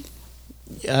weekend.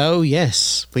 Oh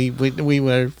yes, we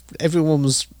were. Everyone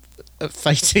was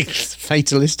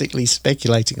fatalistically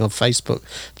speculating on Facebook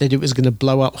that it was going to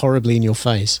blow up horribly in your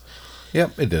face.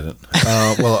 Yep, it didn't.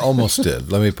 Well, it almost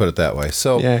did. Let me put it that way.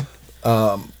 So, Yeah.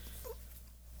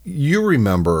 You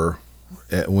remember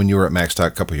when you were at MaxTalk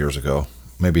a couple years ago,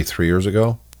 maybe 3 years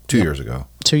ago, 2 years ago.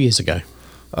 2 years ago.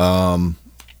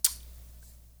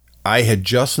 I had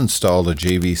just installed a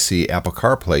JVC Apple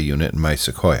CarPlay unit in my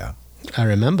Sequoia. I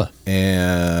remember.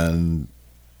 And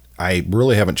I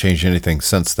really haven't changed anything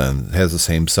since then. It has the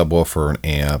same subwoofer and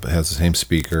amp. It has the same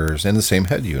speakers and the same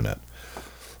head unit.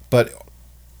 But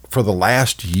for the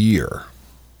last year,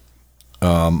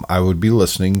 I would be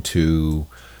listening to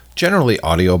generally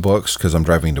audiobooks because I'm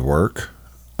driving to work.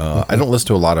 I don't listen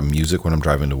to a lot of music when I'm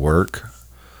driving to work.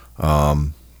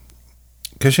 Because,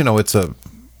 it's a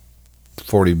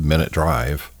 40-minute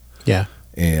drive. Yeah.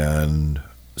 And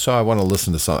so I want to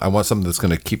listen to I want something that's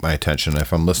going to keep my attention.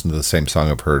 If I'm listening to the same song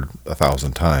I've heard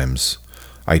 1,000 times,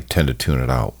 I tend to tune it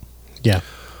out. Yeah.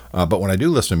 But when I do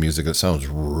listen to music, it sounds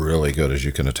really good, as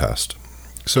you can attest.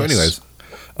 So Yes.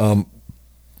 anyways,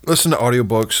 listen to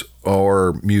audiobooks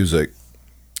or music.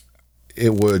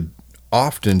 It would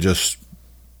often just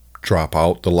drop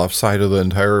out the left side of the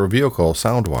entire vehicle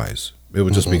sound-wise. It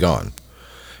would just be gone.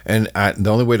 And the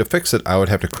only way to fix it, I would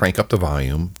have to crank up the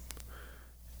volume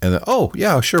And then, oh,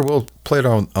 yeah, sure, we'll play it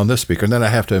on this speaker. And then I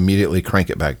have to immediately crank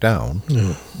it back down.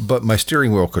 But my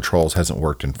steering wheel controls hasn't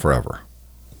worked in forever.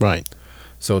 Right.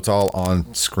 So it's all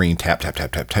on screen, tap, tap,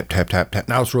 tap, tap, tap, tap, tap, tap.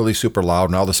 Now it's really super loud,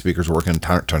 and all the speakers are working,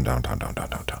 turn down.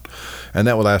 And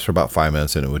that would last for about 5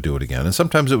 minutes, and it would do it again. And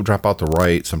sometimes it would drop out the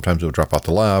right, sometimes it would drop out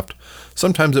the left.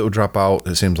 Sometimes it would drop out,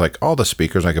 it seems like all the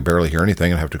speakers, I could barely hear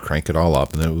anything, and I have to crank it all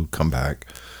up, and then it would come back.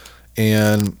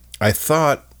 And I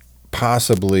thought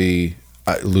possibly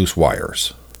loose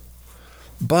wires.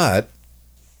 But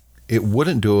it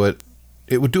wouldn't do it.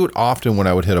 It would do it often when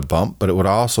I would hit a bump, but it would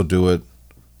also do it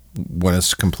when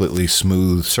it's completely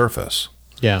smooth surface.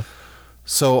 Yeah.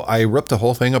 So I ripped the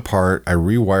whole thing apart. I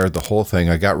rewired the whole thing.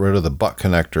 I got rid of the butt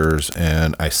connectors,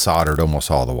 and I soldered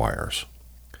almost all the wires.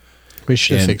 We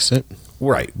should fix it.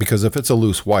 Right, because if it's a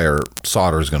loose wire,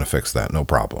 solder is going to fix that, no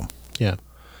problem. Yeah.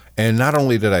 And not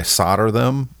only did I solder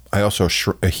them, I also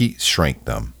heat shrink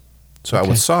them. So I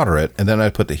would solder it, and then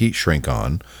I'd put the heat shrink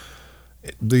on.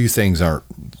 These things aren't.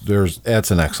 That's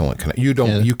an excellent connection.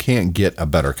 You can't get a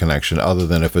better connection other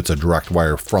than if it's a direct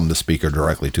wire from the speaker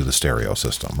directly to the stereo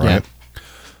system, right? Yeah.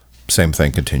 Same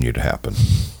thing continued to happen.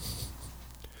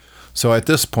 So at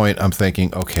this point, I'm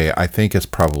thinking, okay, I think it's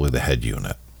probably the head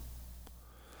unit.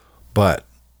 But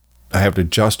I have to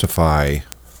justify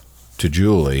to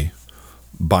Julie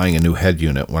buying a new head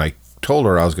unit when I told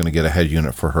her I was going to get a head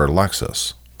unit for her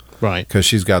Lexus. Right. Because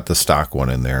she's got the stock one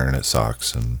in there and it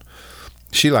sucks. And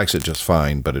she likes it just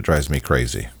fine, but it drives me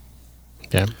crazy.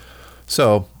 Yeah.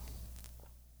 So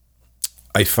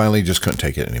I finally just couldn't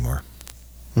take it anymore.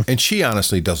 And she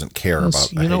honestly doesn't care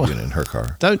about a head unit in her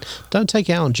car. Don't take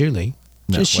it out on Julie.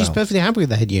 No, she's perfectly happy with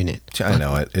the head unit. I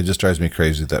know it. It just drives me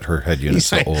crazy that her head unit's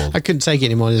so old. I couldn't take it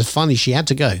anymore. It's funny. She had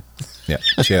to go. Yeah,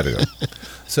 she had to go.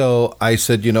 So I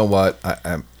said, you know what?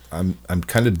 I'm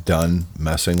kind of done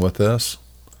messing with this.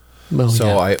 Well,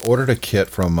 so I ordered a kit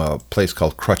from a place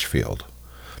called Crutchfield.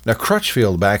 Now,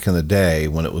 Crutchfield back in the day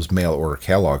when it was mail order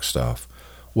catalog stuff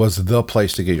was the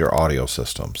place to get your audio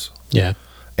systems. Yeah.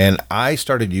 And I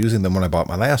started using them when I bought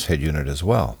my last head unit as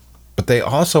well. But they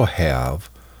also have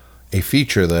a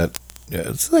feature that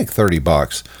it's like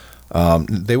 $30.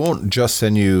 They won't just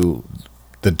send you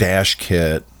the dash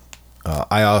kit.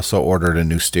 I also ordered a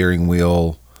new steering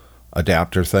wheel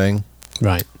adapter thing.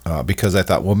 Right. Because I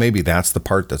thought, well, maybe that's the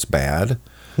part that's bad.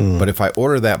 But if I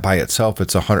order that by itself,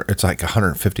 it's like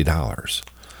 $150.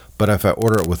 But if I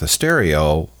order it with a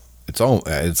stereo, it's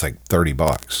like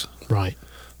 $30. Right.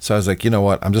 So I was like, you know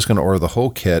what? I'm just going to order the whole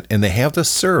kit, and they have this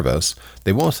service.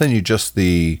 They won't send you just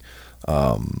the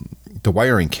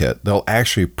wiring kit. They'll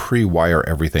actually pre-wire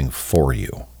everything for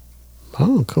you.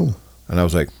 Oh, cool. And I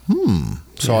was like,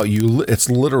 So it's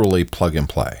literally plug and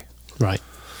play. Right.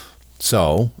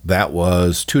 So that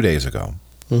was 2 days ago.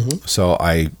 Mm-hmm. So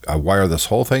I wire this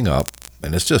whole thing up,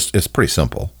 and it's pretty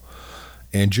simple.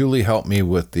 And Julie helped me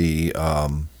with the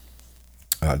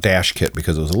dash kit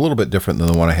because it was a little bit different than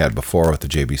the one I had before with the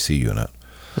JBC unit.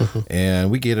 Mm-hmm.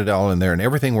 And we get it all in there, and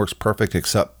everything works perfect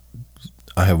except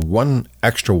I have one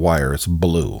extra wire. It's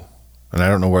blue, and I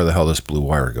don't know where the hell this blue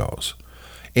wire goes.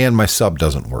 And my sub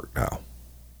doesn't work now.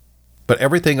 But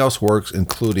everything else works,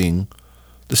 including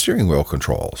the steering wheel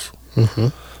controls. Mm-hmm.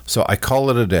 So I call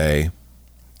it a day.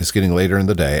 It's getting later in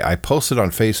the day. I posted on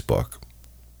Facebook,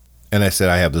 and I said,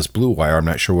 I have this blue wire. I'm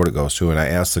not sure what it goes to. And I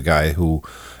asked the guy who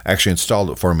actually installed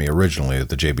it for me originally at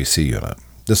the JBC unit.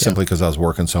 Just simply because I was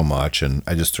working so much, and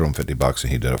I just threw him $50,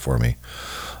 and he did it for me.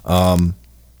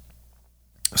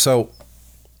 So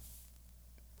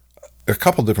a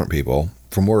couple different people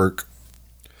from work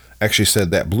actually said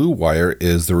that blue wire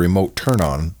is the remote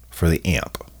turn-on for the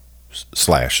amp /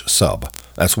 sub.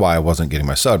 That's why I wasn't getting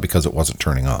my sub, because it wasn't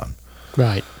turning on.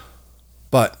 Right.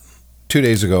 But 2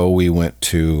 days ago, we went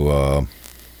to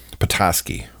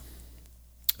Petoskey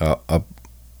up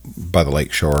by the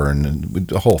lake shore, and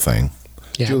the whole thing.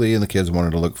 Yeah. Julie and the kids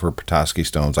wanted to look for Petoskey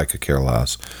stones. I could care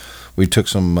less. We took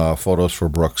some photos for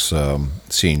Brooke's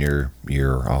senior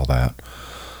year, all that.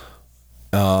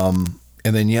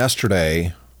 And then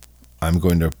yesterday, I'm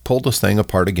going to pull this thing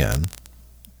apart again,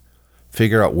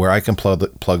 figure out where I can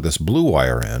plug this blue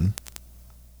wire in,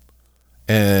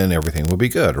 and everything will be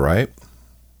good, right?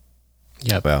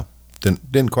 Yeah. Well,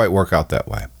 didn't quite work out that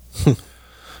way.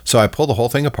 So I pulled the whole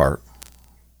thing apart.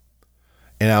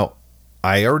 And now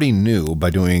I already knew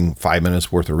by doing 5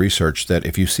 minutes worth of research that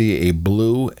if you see a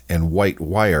blue and white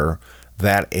wire,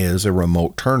 that is a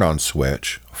remote turn-on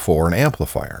switch for an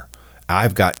amplifier.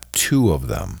 I've got 2 of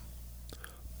them.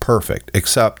 Perfect.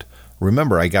 Except,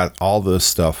 remember, I got all this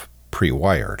stuff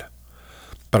pre-wired.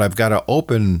 But I've got an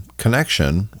open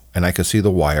connection, and I can see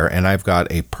the wire, and I've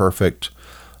got a perfect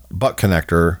butt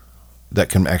connector that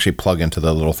can actually plug into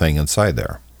the little thing inside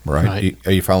there, right?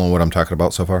 Are you following what I'm talking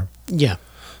about so far? Yeah.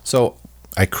 So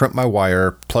I crimp my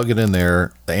wire, plug it in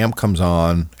there, the amp comes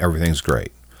on, everything's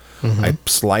great. I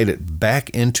slide it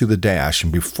back into the dash,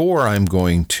 and before I'm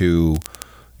going to,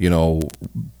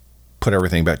 put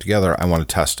everything back together, I want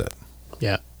to test it.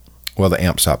 Yeah. Well, the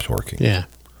amp stops working. Yeah.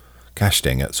 Gosh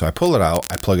dang it. So I pull it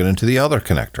out, I plug it into the other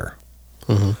connector.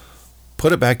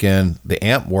 Put it back in, the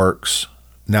amp works.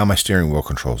 Now my steering wheel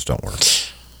controls don't work.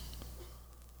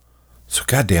 So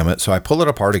god damn it. So I pull it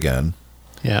apart again.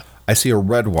 Yeah. I see a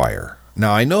red wire.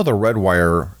 Now I know the red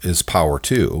wire is power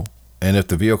too. And if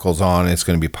the vehicle's on, it's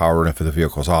going to be powered. And if the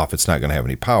vehicle's off, it's not going to have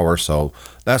any power. So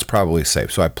that's probably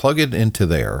safe. So I plug it into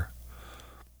there.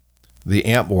 The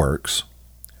amp works.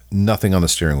 Nothing on the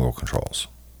steering wheel controls.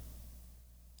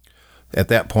 At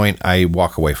that point, I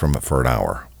walk away from it for an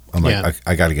hour. I'm like,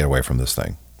 I got to get away from this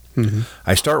thing.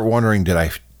 I start wondering,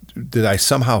 did I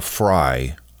somehow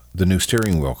fry the new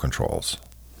steering wheel controls?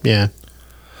 Yeah.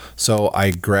 So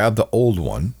I grab the old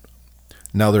one.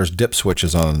 Now there's dip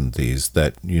switches on these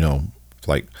that,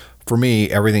 like for me,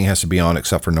 everything has to be on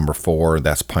except for number 4.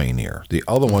 That's Pioneer. The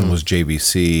other one was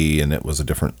JVC, and it was a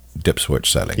different dip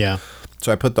switch setting. Yeah.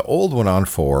 So I put the old one on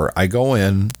 4. I go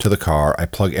in to the car. I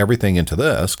plug everything into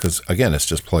this because, again, it's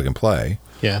just plug and play.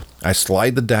 Yeah. I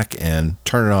slide the deck in,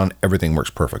 turn it on. Everything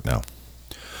works perfect now.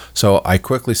 So I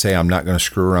quickly say I'm not going to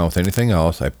screw around with anything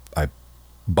else. I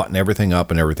button everything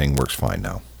up, and everything works fine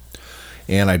now.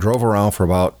 And I drove around for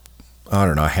about, I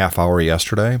don't know, a half hour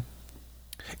yesterday.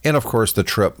 And, of course, the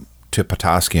trip to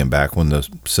Petoskey and back when the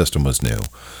system was new.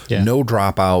 Yeah. No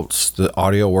dropouts. The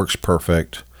audio works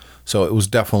perfect. So it was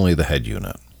definitely the head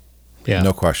unit. Yeah.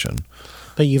 No question.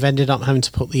 But you've ended up having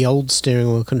to put the old steering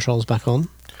wheel controls back on?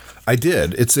 I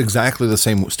did. It's exactly the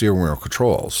same steering wheel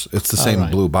controls. It's the same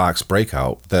blue box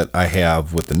breakout that I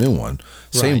have with the new one.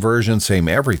 Same version, same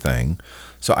everything.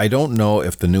 So I don't know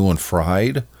if the new one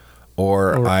fried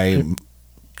or I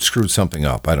screwed something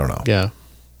up. I don't know. Yeah.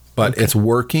 But it's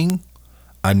working.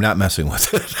 I'm not messing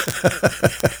with it.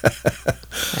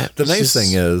 The nice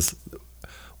thing is,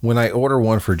 when I order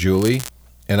one for Julie,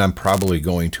 and I'm probably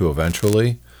going to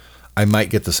eventually, I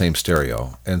might get the same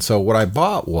stereo. And so what I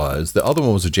bought was, the other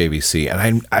one was a JVC,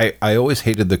 and I always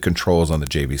hated the controls on the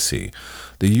JVC.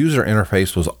 The user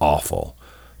interface was awful.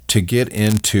 To get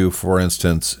into, for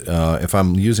instance, if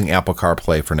I'm using Apple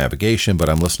CarPlay for navigation, but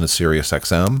I'm listening to Sirius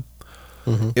XM,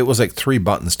 it was like 3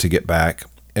 buttons to get back.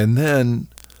 And then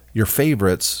your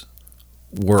favorites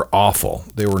were awful.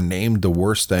 They were named the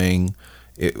worst thing.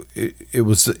 It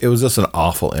was just an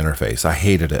awful interface. I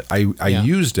hated it. I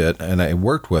used it and I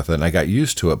worked with it and I got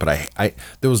used to it, but I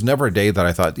there was never a day that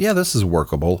I thought, yeah, this is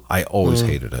workable. I always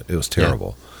hated it. It was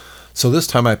terrible. Yeah. So this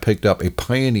time I picked up a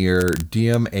Pioneer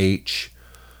DMH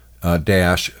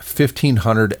dash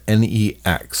 1500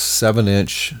 NEX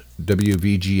 7-inch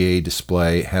WVGA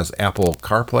display. Has Apple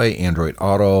CarPlay, Android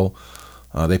Auto.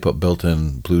 They put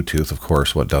built-in Bluetooth, of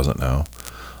course. What doesn't now?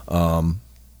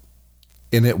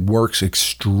 And it works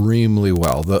extremely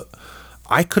well.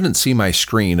 I couldn't see my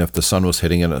screen if the sun was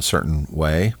hitting it a certain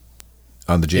way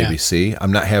on the JVC.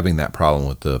 I'm not having that problem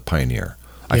with the Pioneer.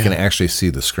 I can actually see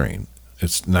the screen.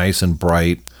 It's nice and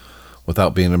bright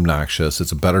without being obnoxious.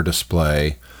 It's a better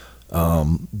display.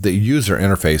 The user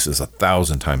interface is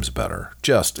 1,000 times better.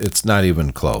 It's not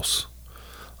even close.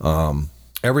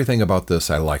 Everything about this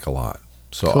I like a lot.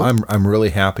 So cool. I'm really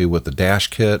happy with the dash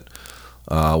kit.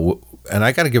 And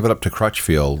I got to give it up to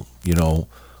Crutchfield.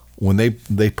 When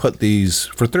they put these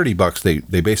for $30,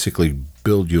 they basically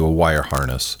build you a wire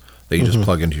harness that you just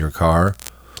plug into your car.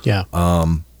 Yeah.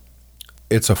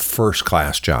 It's a first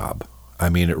class job. I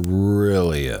mean, it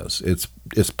really is.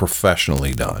 It's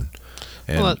professionally done.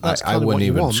 And I wouldn't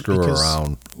even screw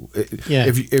around.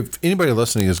 If anybody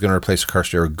listening is going to replace a car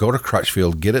stereo, go to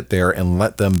Crutchfield, get it there, and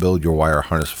let them build your wire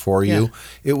harness for you.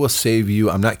 It will save you,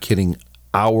 I'm not kidding,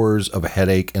 hours of a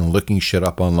headache and looking shit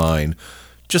up online.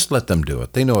 Just let them do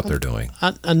it. They know what they're doing.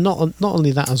 And not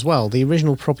only that as well, the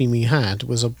original problem you had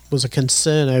was a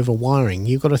concern over wiring.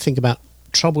 You've got to think about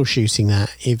troubleshooting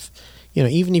that.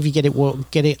 Even if you get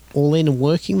it all in and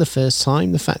working the first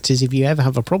time, the fact is if you ever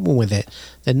have a problem with it,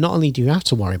 then not only do you have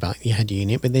to worry about your head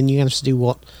unit, but then you have to do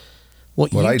what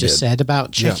you just said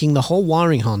about checking the whole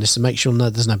wiring harness to make sure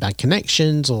there's no bad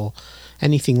connections or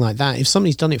anything like that. If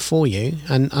somebody's done it for you,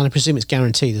 and I presume it's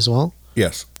guaranteed as well.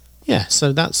 Yes. Yeah,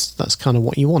 so that's kind of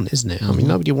what you want, isn't it? I mean,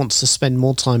 nobody wants to spend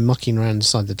more time mucking around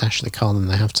inside the dash of the car than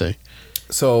they have to.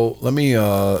 So let me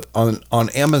on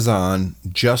Amazon,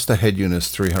 just the head unit is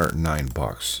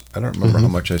 $309. I don't remember how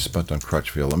much I spent on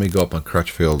Crutchfield. Let me go up on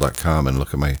Crutchfield.com and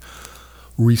look at my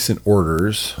recent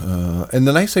orders. And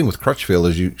the nice thing with Crutchfield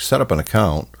is you set up an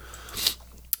account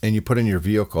and you put in your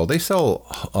vehicle. They sell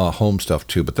home stuff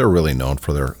too, but they're really known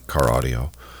for their car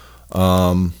audio.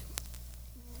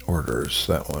 Orders,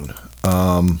 that one.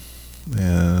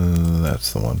 And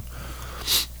that's the one.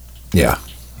 Yeah,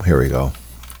 here we go.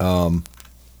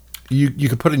 You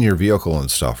could put in your vehicle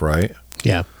and stuff, right?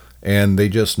 Yeah. And they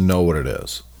just know what it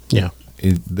is. Yeah.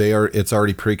 It's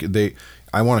already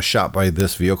I want to shop by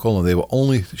this vehicle, and they will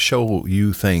only show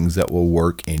you things that will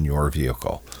work in your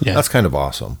vehicle. Yeah. That's kind of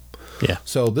awesome. Yeah.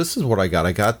 So this is what I got.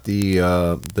 I got the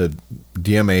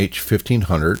DMH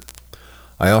 1500.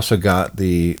 I also got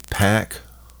the PAC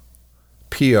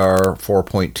PR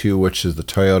 4.2, which is the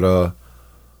Toyota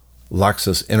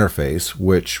Lexus interface,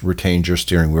 which retains your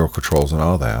steering wheel controls and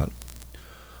all that.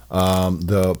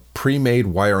 The pre-made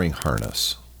wiring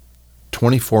harness,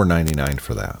 $24.99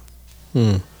 for that.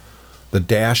 The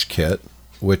dash kit,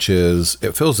 which is,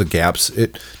 it fills the gaps.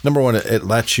 Number one, it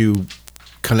lets you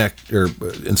connect or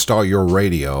install your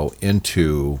radio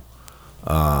into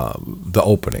the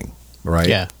opening, right?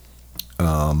 Yeah.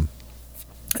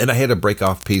 And I had to break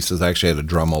off pieces. I actually had to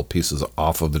drum old pieces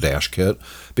off of the dash kit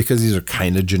because these are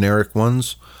kind of generic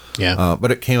ones. Yeah.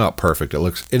 But it came out perfect.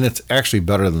 And it's actually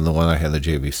better than the one I had, the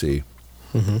JVC.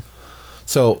 Mm-hmm.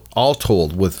 So all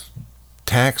told, with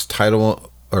tax,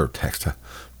 title, or tax,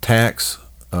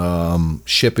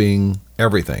 shipping,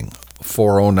 everything,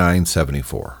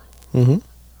 $409.74,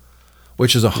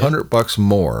 which is $100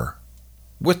 more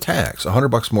with tax.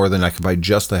 $100 more than I could buy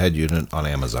just the head unit on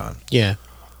Amazon. Yeah.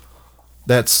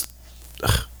 That's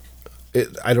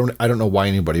I don't know why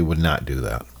anybody would not do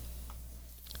that.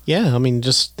 Yeah, I mean,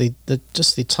 just the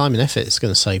time and effort it's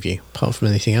going to save you, apart from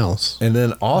anything else. And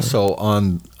then also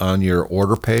on your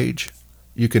order page,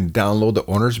 you can download the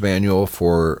owner's manual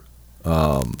for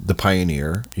the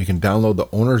Pioneer. You can download the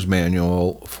owner's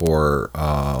manual for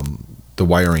the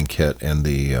wiring kit and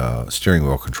the steering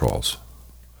wheel controls.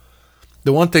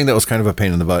 The one thing that was kind of a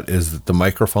pain in the butt is that the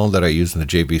microphone that I used in the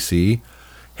JVC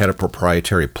had a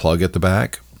proprietary plug at the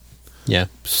back. Yeah.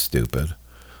 Stupid.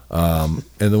 And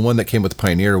the one that came with the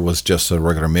Pioneer was just a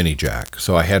regular mini jack.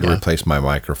 So I had to replace my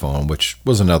microphone, which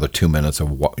was another 2 minutes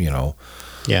of,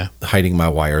 hiding my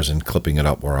wires and clipping it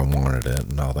up where I wanted it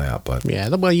and all that. But yeah,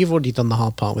 well, you've already done the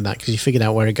hard part with that because you figured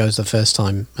out where it goes the first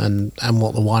time and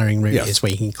what the wiring route is,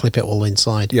 where you can clip it all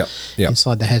inside. Yeah.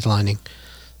 Inside the headlining.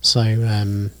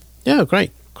 So,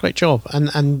 great job.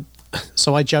 And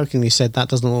so I jokingly said that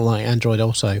doesn't look like Android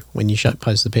Auto when you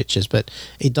post the pictures, but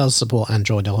it does support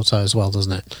Android Auto as well,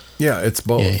 doesn't it? Yeah, it's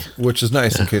both, which is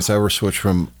nice in case I ever switch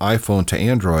from iPhone to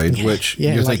Android, which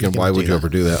you're thinking, why would you ever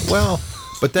do that? Well,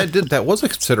 but that was a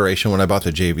consideration when I bought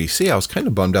the JVC. I was kind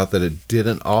of bummed out that it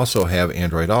didn't also have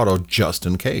Android Auto just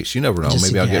in case. You never know.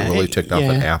 Maybe I'll get really ticked off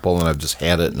at Apple and I've just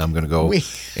had it and I'm going to go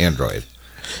Android.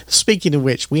 Speaking of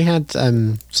which, we had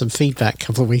some feedback a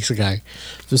couple of weeks ago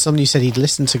from somebody who said he'd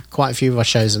listened to quite a few of our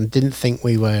shows and didn't think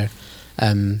we were.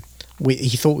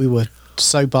 He thought we were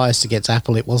so biased against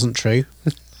Apple it wasn't true.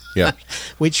 Yeah,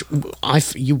 which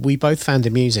we both found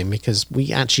amusing because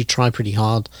we actually try pretty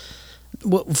hard.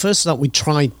 Well, first of all, we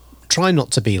try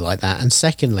not to be like that, and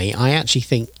secondly, I actually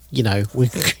think we're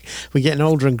getting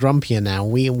older and grumpier now.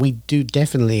 We do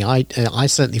definitely. I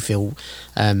certainly feel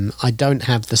I don't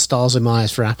have the stars in my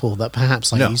eyes for Apple that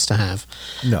perhaps I used to have.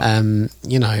 No.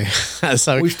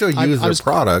 So we still use their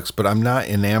products, but I'm not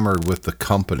enamored with the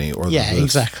company or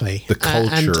exactly the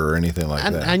culture or anything like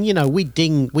that.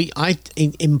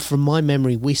 And from my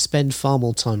memory, we spend far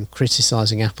more time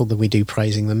criticizing Apple than we do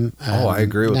praising them. I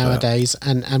agree with nowadays.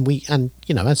 And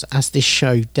as this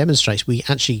show demonstrates,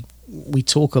 we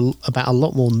talk about a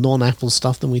lot more non-Apple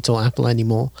stuff than we talk Apple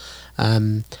anymore.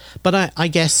 But I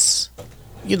guess,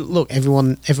 look,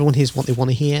 everyone hears what they want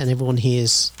to hear and everyone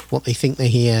hears what they think they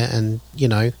hear. And,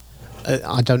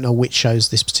 I don't know which shows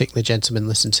this particular gentleman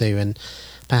listened to. And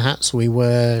perhaps we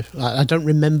were, I don't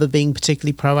remember being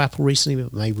particularly pro-Apple recently,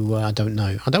 but maybe we were, I don't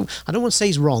know. I don't want to say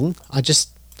he's wrong.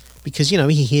 Because,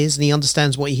 he hears and he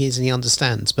understands what he hears and he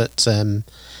understands. But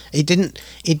it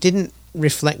didn't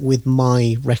reflect with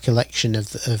my recollection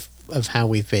of how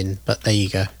we've been, but there you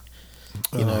go.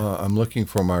 I'm looking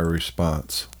for my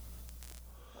response.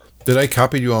 Did I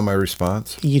copy you on my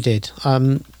response? You did.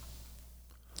 I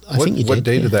think you did. What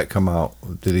day did that come out?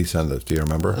 Did he send it? Do you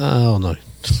remember? Oh no,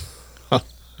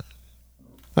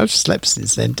 I've slept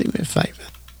since then. Do me a favor.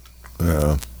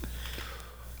 Yeah,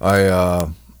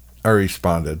 I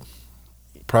responded,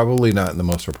 probably not in the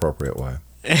most appropriate way.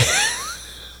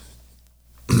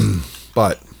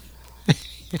 But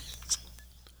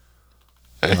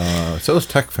so was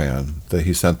Tech Fan that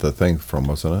he sent the thing from,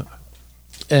 wasn't it?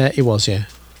 It was, yeah.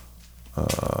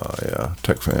 Yeah,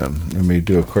 TechFan. Let me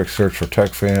do a quick search for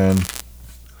TechFan.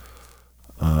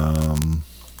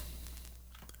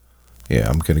 Yeah,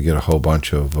 I'm going to get a whole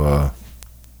bunch of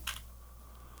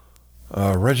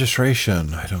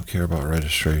registration. I don't care about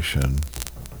registration.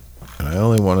 And I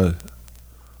only want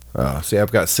to... see,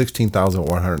 I've got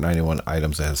 16,191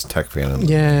 items that has TechFan in them.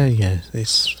 Yeah.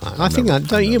 It's. I think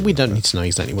that we don't need to know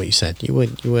exactly what you said. You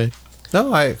were.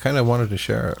 No, I kind of wanted to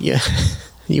share it. Yeah,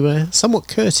 you were somewhat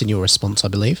curt in your response, I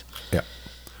believe. Yeah.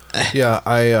 Yeah,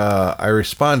 I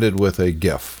responded with a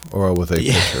GIF or with a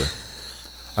picture.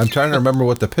 I'm trying to remember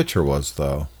what the picture was,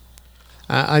 though.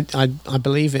 I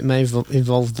believe it may have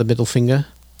involved the middle finger.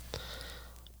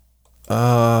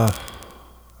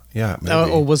 Yeah, maybe.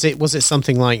 Or was it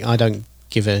something like I don't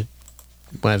give a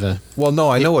whatever? Well, no,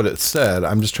 I know what it said.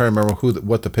 I'm just trying to remember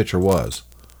what the picture was.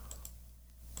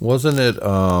 Wasn't it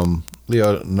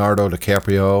Leonardo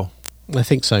DiCaprio? I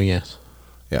think so. Yes.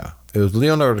 Yeah, it was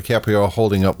Leonardo DiCaprio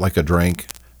holding up like a drink,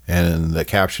 and the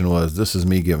caption was, "This is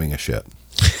me giving a shit."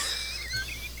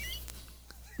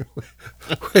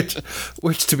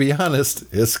 which, to be honest,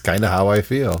 is kind of how I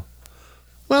feel.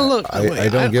 Well, look, I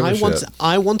don't give a shit.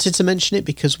 I wanted to mention it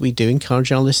because we do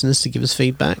encourage our listeners to give us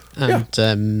feedback,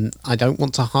 and I don't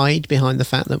want to hide behind the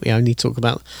fact that we only talk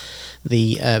about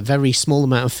the very small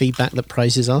amount of feedback that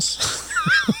praises us.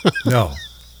 No.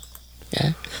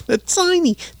 Yeah, the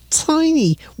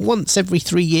tiny once every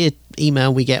 3 year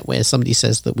email we get where somebody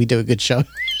says that we do a good show.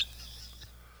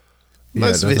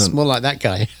 Most of it's more like that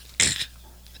guy.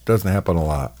 Doesn't happen a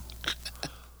lot.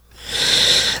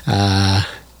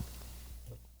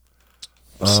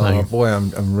 So. Boy,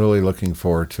 I'm really looking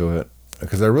forward to it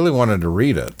because I really wanted to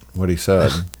read it. What he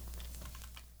said.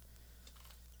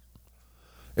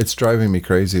 It's driving me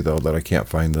crazy though that I can't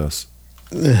find this.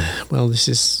 Well, this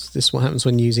is what happens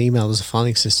when you use email as a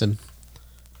filing system.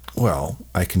 Well,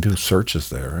 I can do searches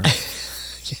there.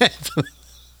 Yeah,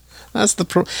 that's the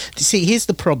problem. See, here's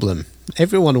the problem.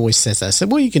 Everyone always says that. So,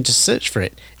 well, you can just search for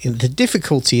it. And the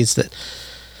difficulty is that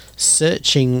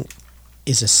searching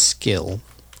is a skill,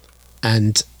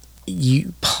 and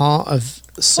part of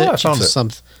searching for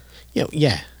something.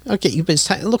 Yeah. Okay,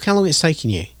 but look how long it's taken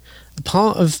you.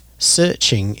 Part of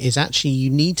searching is actually you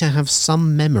need to have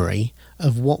some memory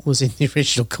of what was in the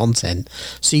original content,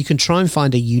 so you can try and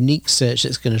find a unique search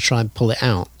that's going to try and pull it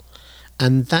out,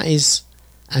 and that is,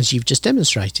 as you've just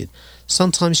demonstrated,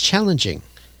 sometimes challenging.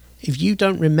 If you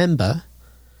don't remember,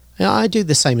 I do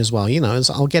the same as well.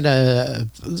 I'll get I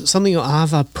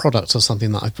have a product or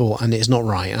something that I bought and it's not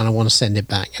right, and I want to send it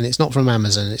back, and it's not from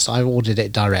Amazon. I ordered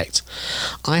it direct.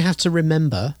 I have to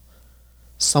remember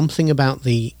something about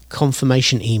the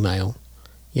confirmation email,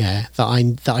 that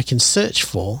I can search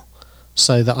for,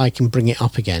 so that I can bring it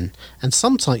up again. And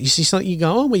sometimes you see something, you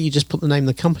go, you just put the name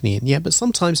of the company in. Yeah, but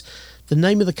sometimes the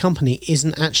name of the company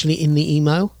isn't actually in the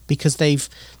email because they've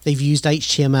used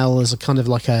HTML as a kind of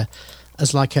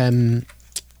HTML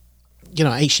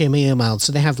email.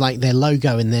 So they have like their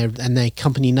logo and their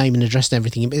company name and address and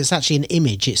everything, but it's actually an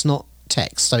image. It's not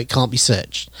text, so it can't be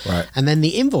searched. Right. And then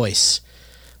the invoice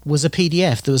was a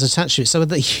PDF that was attached to it. So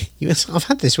I've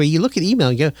had this where you look at the email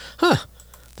and you go,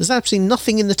 there's absolutely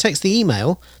nothing in the text of the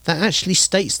email that actually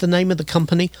states the name of the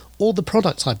company or the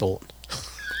product I bought.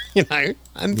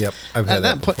 And yep, I've had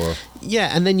that before.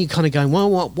 Yeah, and then you kind of going, well,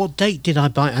 what date did I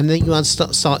buy? And then you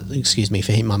start. Excuse me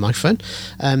for hitting my microphone.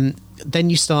 Then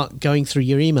you start going through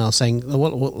your email, saying,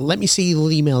 well, let me see the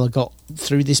email I got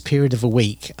through this period of a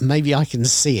week. Maybe I can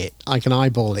see it. I can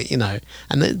eyeball it. And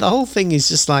the whole thing is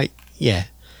just like,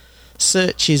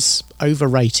 search is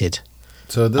overrated.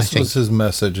 So this was his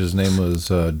message. His name was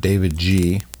David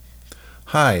G.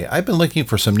 Hi, I've been looking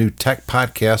for some new tech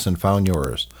podcasts and found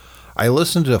yours. I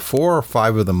listened to 4 or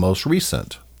 5 of the most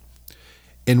recent.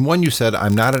 In one you said,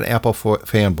 I'm not an Apple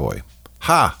fanboy.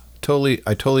 I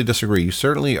totally disagree. You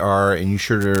certainly are, and you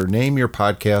should name your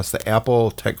podcast the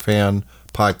Apple Tech Fan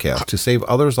Podcast to save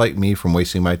others like me from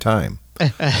wasting my time.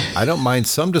 I don't mind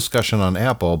some discussion on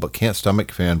Apple, but can't stomach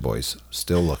fanboys.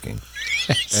 Still looking.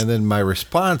 And then my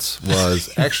response was,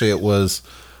 actually it was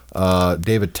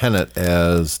David Tennant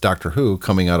as Doctor Who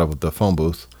coming out of the phone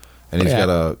booth. And he's got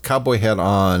a cowboy hat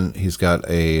on. He's got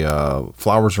a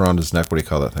flowers around his neck. What do you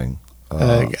call that thing?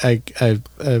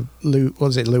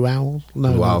 Was it luau?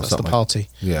 No, luau, that's the party.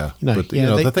 Yeah.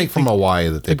 The thing from Hawaii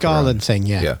that they the garland thing,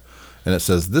 yeah. Yeah. And it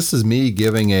says, this is me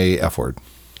giving a F word.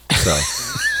 So...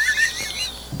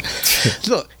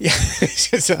 Look,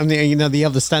 the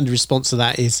other standard response to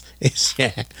that is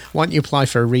why don't you apply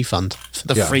for a refund for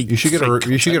the free? You should get a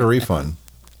refund.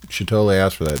 You should totally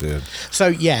ask for that, dude.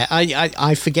 So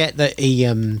I forget that he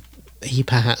he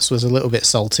perhaps was a little bit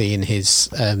salty in his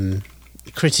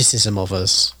criticism of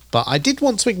us. But I did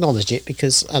want to acknowledge it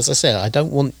because, as I said, I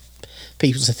don't want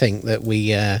people to think that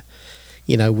we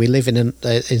live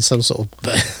in some sort of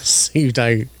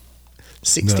pseudo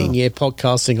 16-year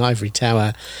podcasting ivory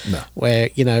tower where,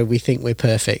 we think we're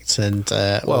perfect and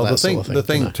all that sort of thing. The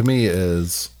thing to me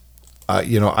is,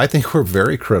 I think we're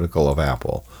very critical of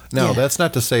Apple. Now, that's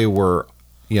not to say we're,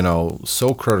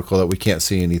 so critical that we can't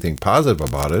see anything positive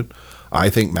about it. I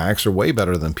think Macs are way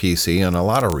better than PC on a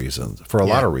lot of reasons,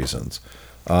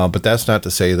 but that's not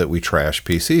to say that we trash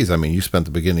PCs. I mean, you spent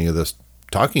the beginning of this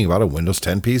talking about a Windows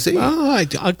 10 PC.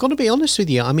 I've got to be honest with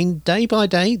you. I mean, day by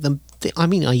day,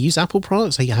 I use Apple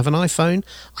products. I have an iPhone.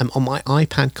 I'm on my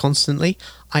iPad constantly.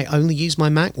 I only use my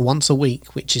Mac once a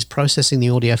week, which is processing the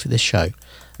audio for this show.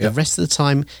 The rest of the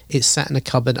time, it's sat in a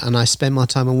cupboard, and I spend my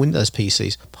time on Windows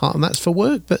PCs. Part of that's for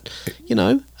work, but,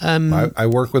 I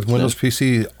work with Windows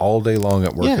PC all day long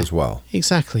at work as well.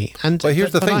 Exactly. But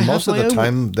here's the thing. Most of the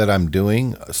time that I'm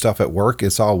doing stuff at work,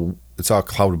 it's all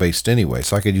cloud-based anyway,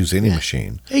 so I could use any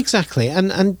machine. Exactly.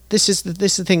 And this is the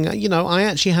thing. I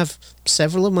actually have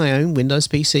several of my own Windows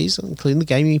PCs, including the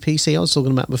gaming PC I was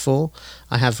talking about before.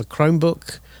 I have a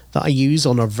Chromebook that I use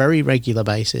on a very regular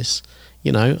basis.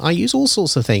 I use all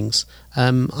sorts of things.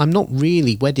 I'm not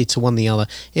really wedded to one or the other.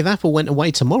 If Apple went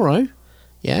away tomorrow,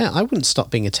 I wouldn't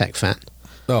stop being a tech fan.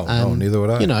 No, neither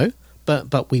would I.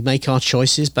 But we make our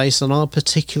choices based on our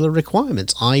particular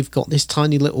requirements. I've got this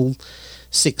tiny little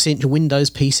 6-inch Windows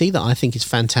PC that I think is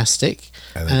fantastic,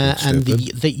 and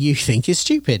that you think is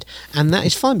stupid, and that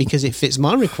is fine because it fits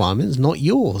my requirements, not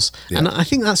yours. Yeah. And I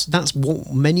think that's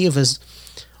what many of us,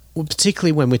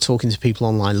 particularly when we're talking to people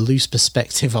online, lose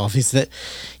perspective of is that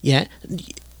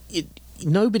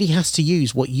nobody has to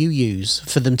use what you use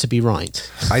for them to be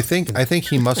right. I think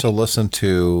he must have listened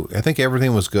to, I think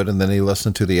everything was good, and then he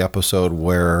listened to the episode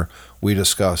where we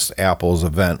discussed Apple's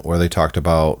event where they talked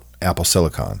about Apple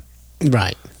Silicon.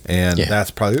 Right. And that's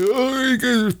probably, you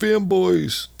guys are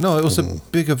fanboys. No, it was a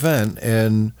big event,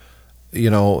 and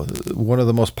one of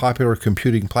the most popular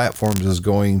computing platforms is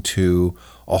going to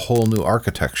a whole new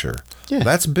architecture. Yeah.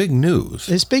 That's big news.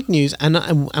 It's big news,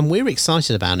 and we're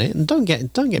excited about it. And don't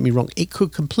get me wrong, it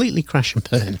could completely crash and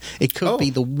burn. It could be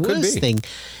the worst thing.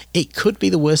 It could be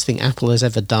the worst thing Apple has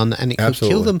ever done, and it could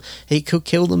kill them. It could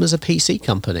kill them as a PC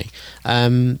company.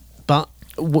 But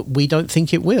we don't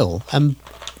think it will.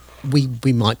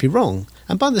 We might be wrong.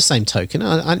 And by the same token,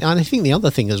 I think the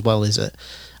other thing as well is that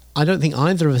I don't think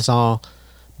either of us are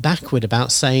backward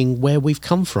about saying where we've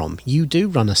come from. You do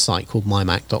run a site called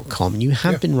mymac.com. You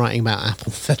have been writing about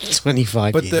Apple for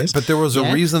 25 years. But there was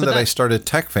a reason that I started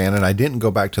Tech Fan, and I didn't go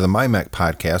back to the MyMac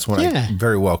podcast when I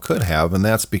very well could have, and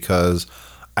that's because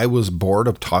I was bored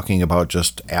of talking about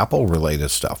just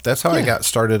Apple-related stuff. That's how I got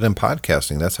started in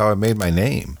podcasting. That's how I made my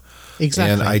name.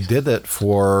 Exactly. And I did it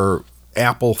for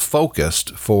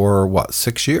Apple-focused for,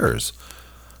 6 years?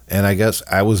 And I guess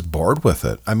I was bored with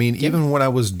it. I mean, even when I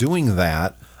was doing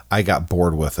that, I got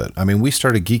bored with it. I mean, we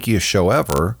started Geekiest Show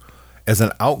Ever as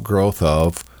an outgrowth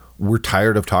of we're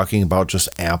tired of talking about just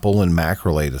Apple and Mac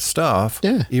related stuff.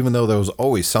 Yeah. Even though there was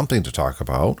always something to talk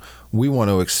about, we want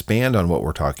to expand on what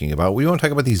we're talking about. We want to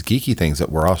talk about these geeky things that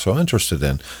we're also interested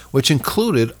in, which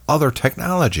included other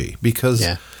technology because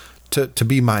to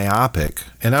be myopic,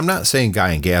 and I'm not saying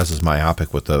Guy and Gaz is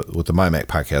myopic with the MyMac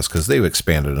podcast because they've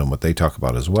expanded on what they talk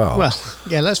about as well. Well,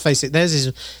 let's face it,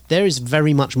 there is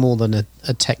very much more than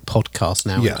a tech podcast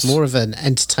now. Yes. It's more of an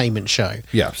entertainment show.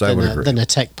 Yes, I would agree. Than a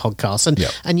tech podcast.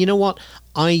 And you know what?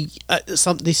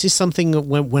 This is something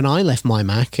when I left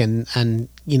MyMac and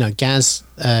Gaz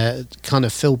kind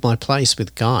of filled my place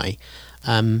with Guy.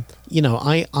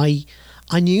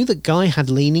 I knew that Guy had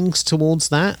leanings towards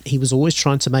that. He was always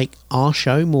trying to make our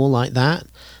show more like that,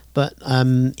 but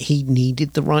he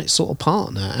needed the right sort of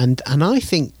partner. And I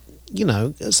think,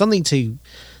 something to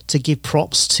give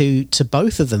props to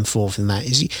both of them for that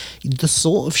is the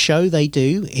sort of show they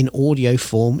do in audio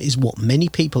form is what many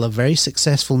people are very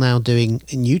successful now doing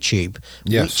in YouTube,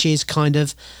 which is kind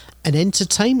of an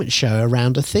entertainment show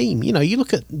around a theme. You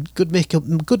look at Good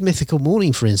Mythical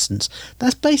Morning, for instance.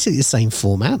 That's basically the same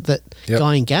format that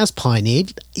Guy and Gaz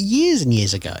pioneered years and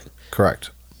years ago. Correct.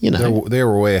 They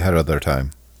were way ahead of their time.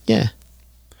 Yeah.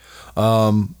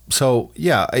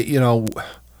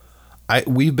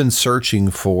 We've been searching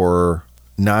for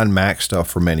non-Mac stuff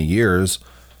for many years,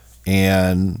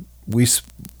 and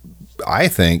I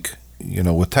think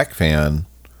with Tech Fan,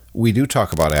 we do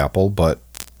talk about Apple, but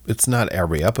it's not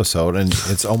every episode, and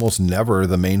it's almost never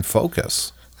the main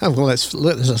focus. Oh, well, let's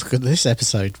look at this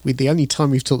episode. The only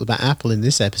time we've talked about Apple in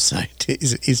this episode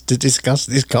is to discuss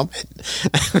this comment.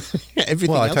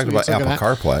 Everything Well, I else talked we were about talking Apple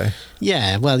CarPlay.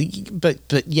 Yeah, well, but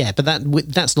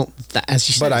that's not that, as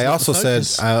you said. But I it's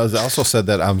not the also focus. said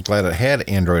that I'm glad it had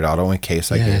Android Auto in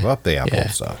case I Yeah, gave up the Apple yeah.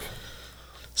 stuff.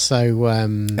 So,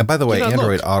 And by the way,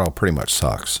 Android look, Auto pretty much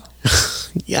sucks.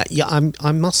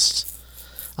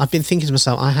 I've been thinking to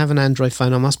myself, I have an Android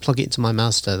phone. I must plug it into my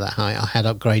Mazda that I had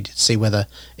upgraded to see whether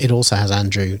it also has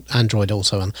Android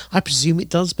also. And I presume it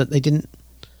does, but they didn't.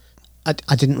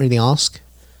 I didn't really ask.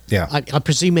 Yeah, I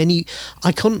presume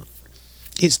I can't.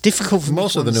 It's difficult for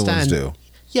most me of the to new ones understand. do.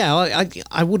 Yeah,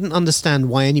 I wouldn't understand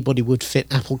why anybody would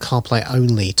fit Apple CarPlay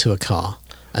only to a car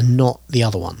and not the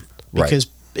other one, Right. because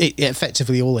it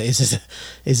effectively all it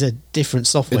is a different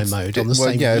software mode on the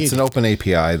same. Yeah, unit. it's an open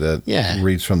API that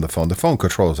reads from the phone. The phone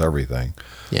controls everything.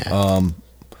 Yeah.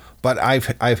 But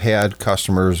I've had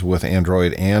customers with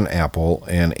Android and Apple,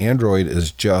 and Android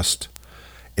is just,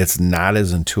 it's not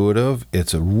as intuitive.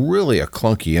 It's really a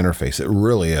clunky interface. It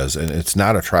really is, and it's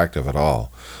not attractive at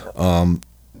all.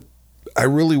 I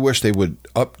really wish they would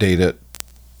update it.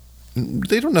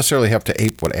 They don't necessarily have to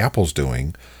ape what Apple's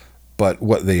doing, but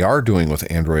what they are doing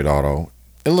with Android Auto.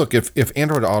 And look, if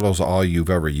Android Auto is all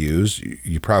you've ever used,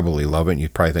 you probably love it, and you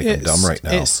probably think I'm dumb right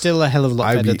now. It's still a hell of a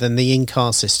lot better than the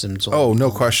in-car systems. Oh,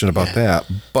 no question about that.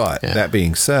 But that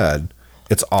being said,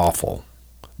 it's awful,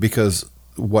 because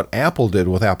what Apple did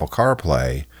with Apple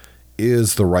CarPlay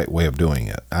is the right way of doing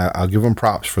it. I'll give them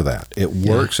props for that. It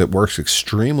works. It works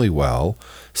extremely well.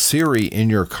 Siri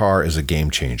in your car is a game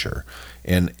changer,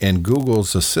 and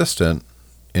Google's Assistant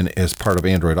as part of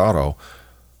Android Auto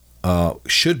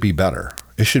should be better.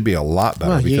 It should be a lot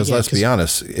better, because let's be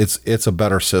honest, it's a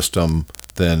better system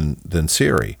than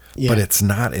Siri, but it's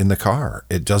not in the car.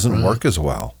 It doesn't work as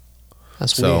well.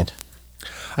 That's weird.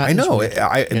 I know.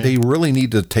 They really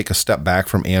need to take a step back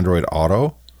from Android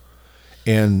Auto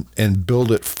and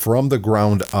build it from the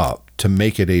ground up to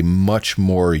make it a much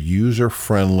more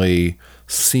user-friendly,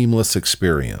 seamless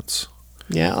experience.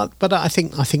 Yeah, but I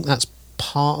think that's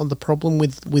part of the problem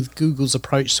with Google's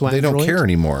approach to Android. They don't care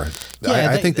anymore. Yeah,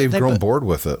 I think they've grown bored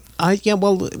with it.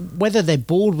 Well, whether they're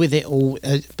bored with it or,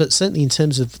 but certainly in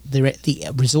terms of the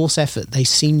resource effort they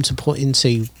seem to put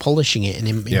into polishing it and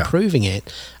improving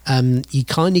it, you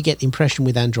kind of get the impression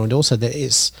with Android also that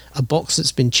it's a box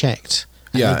that's been checked.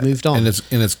 And they've moved on. And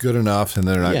it's good enough, and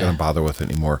they're not going to bother with it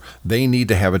anymore. They need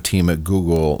to have a team at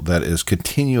Google that is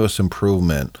continuous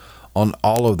improvement on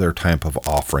all of their type of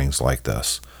offerings like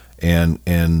this. And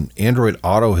Android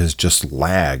Auto has just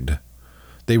lagged.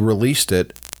 They released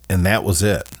it, and that was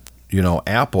it.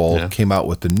 Apple came out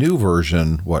with the new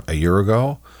version, a year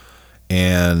ago?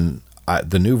 And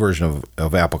the new version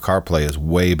of Apple CarPlay is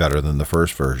way better than the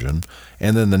first version.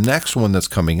 And then the next one that's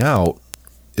coming out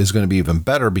is going to be even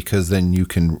better, because then you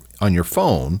can, on your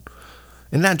phone,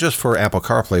 and not just for Apple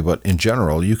CarPlay, but in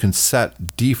general, you can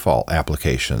set default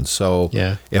applications. So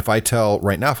if I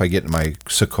get in my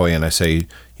Sequoia and I say,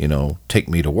 take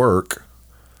me to work,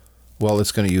 well,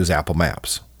 it's going to use Apple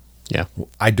Maps. Yeah.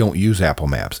 I don't use Apple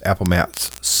Maps. Apple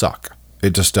Maps suck.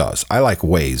 It just does. I like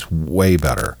Waze way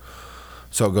better.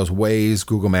 So it goes Waze,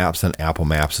 Google Maps, and Apple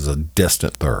Maps is a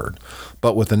distant third.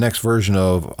 But with the next version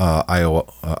of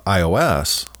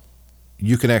iOS,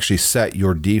 you can actually set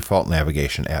your default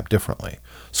navigation app differently.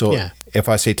 So if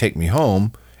I say take me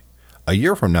home, a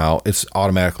year from now, it's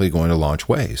automatically going to launch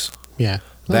Waze. Yeah.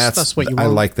 That's what you want.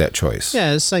 I like that choice.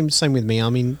 Yeah, same with me. I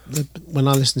mean, when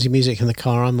I listen to music in the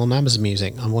car, I'm on Amazon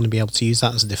Music. I want to be able to use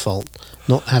that as a default,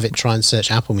 not have it try and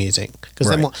search Apple Music. Because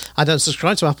then I don't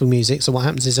subscribe to Apple Music, so what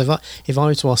happens is if I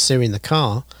were to ask Siri in the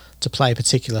car to play a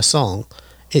particular song,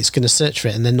 it's going to search for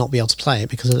it and then not be able to play it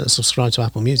because I don't subscribe to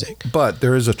Apple Music. But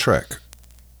there is a trick.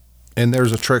 And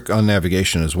there's a trick on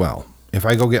navigation as well. If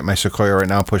I go get my Sequoia right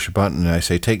now, push a button, and I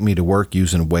say, take me to work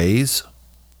using Waze,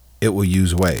 it will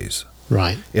use Waze.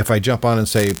 Right. If I jump on and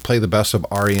say, play the best of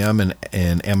REM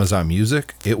and Amazon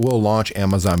Music, it will launch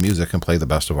Amazon Music and play the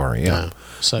best of REM. No.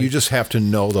 So you just have to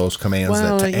know those commands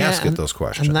to ask it those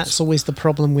questions. And that's always the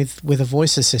problem with a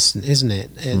voice assistant, isn't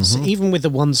it? It's even with the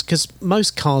ones, because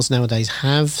most cars nowadays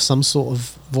have some sort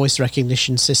of voice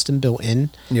recognition system built in.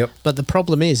 Yep. But the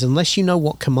problem is, unless you know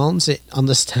what commands it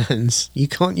understands, you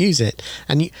can't use it.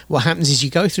 And what happens is you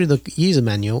go through the user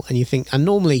manual and you think, and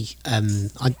normally,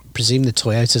 I presume the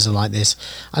Toyotas are like this.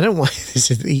 I don't know why this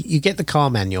is. You get the car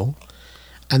manual,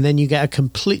 and then you get a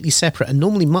completely separate and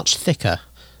normally much thicker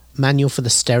manual for the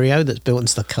stereo that's built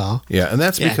into the car. Yeah, and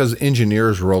that's because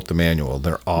engineers wrote the manual.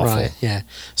 They're awful. Right, yeah.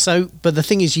 So, but the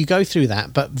thing is, you go through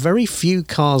that, but very few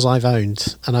cars I've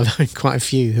owned, and I've owned quite a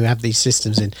few who have these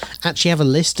systems in, actually have a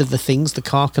list of the things the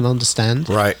car can understand.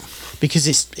 Right. Because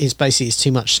it's basically it's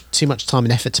too much time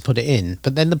and effort to put it in.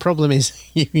 But then the problem is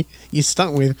you're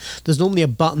stuck with, there's normally a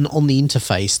button on the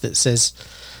interface that says,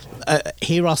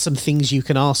 here are some things you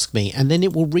can ask me, and then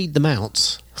it will read them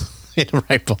out in a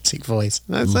robotic voice.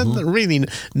 That's really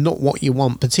not what you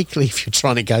want, particularly if you're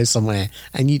trying to go somewhere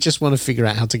and you just want to figure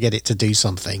out how to get it to do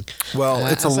something. Well,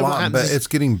 it's a lot, but it's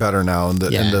getting better now. And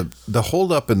the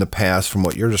hold up in the past, from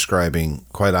what you're describing,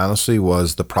 quite honestly,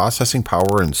 was the processing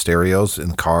power in stereos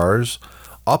in cars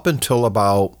up until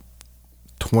about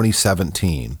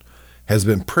 2017 has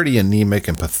been pretty anemic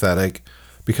and pathetic.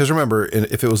 Because remember,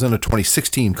 if it was in a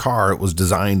 2016 car, it was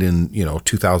designed in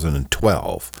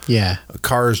 2012. Yeah,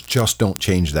 cars just don't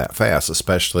change that fast,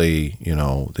 especially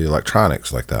the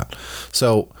electronics like that.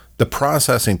 So the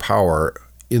processing power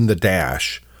in the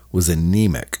dash was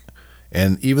anemic,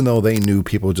 and even though they knew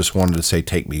people just wanted to say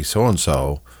 "take me so and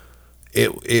so,"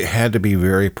 it had to be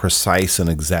very precise in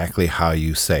exactly how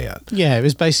you say it. Yeah, it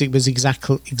was exact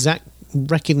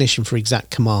recognition for exact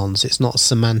commands. It's not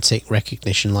semantic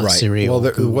recognition like Siri. Well,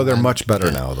 they're much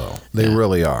better now, though. They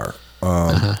really are.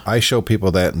 I show people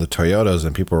that in the Toyotas,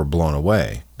 and people are blown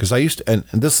away. Because I used to, and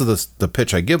this is the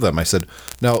pitch I give them. I said,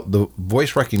 now, the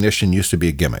voice recognition used to be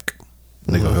a gimmick.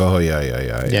 And they go, oh,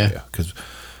 yeah.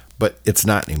 But it's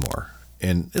not anymore.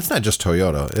 And it's not just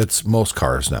Toyota. It's most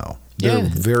cars now. They're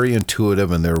very intuitive,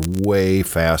 and they're way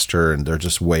faster, and they're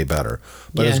just way better.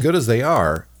 But as good as they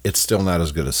are, it's still not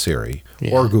as good as Siri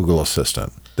or Google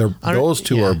Assistant. Those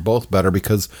two are both better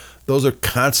because those are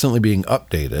constantly being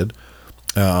updated.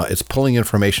 It's pulling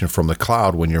information from the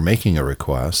cloud when you're making a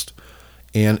request,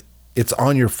 and it's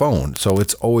on your phone, so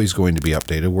it's always going to be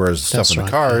updated. Whereas stuff in the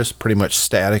car is pretty much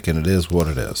static, and it is what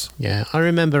it is. Yeah, I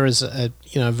remember as a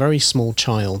very small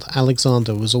child,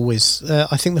 Alexander was always.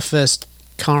 I think the first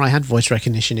car I had voice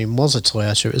recognition in was a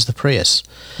Toyota. It was the Prius.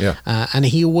 Yeah. And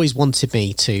he always wanted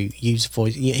me to use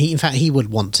voice. In fact, he would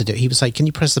want to do it. He would say, "Can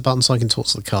you press the button so I can talk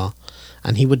to the car?"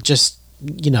 And he would just,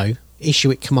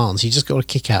 issue it commands. You just got a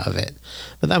kick out of it.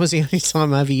 But that was the only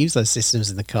time I ever used those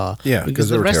systems in the car. Yeah, because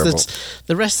they were terrible.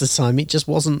 The rest of the time, it just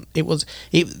wasn't.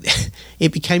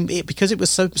 It became because it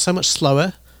was so much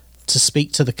slower to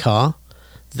speak to the car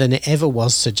than it ever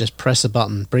was to just press a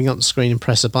button, bring up the screen and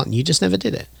press a button. You just never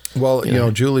did it. Well,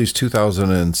 Julie's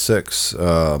 2006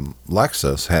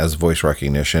 Lexus has voice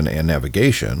recognition and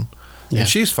navigation, and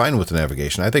she's fine with the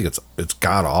navigation. I think it's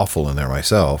god awful in there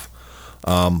myself,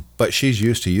 but she's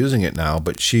used to using it now.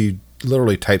 But she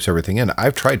literally types everything in.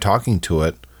 I've tried talking to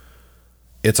it.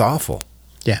 It's awful.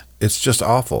 Yeah, it's just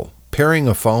awful. Pairing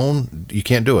a phone, you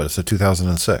can't do it. It's a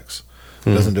 2006.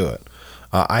 It doesn't do it.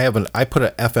 I put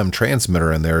an FM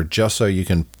transmitter in there just so you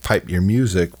can pipe your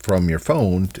music from your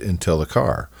phone into the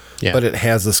car. Yeah. But it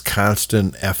has this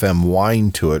constant FM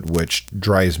whine to it, which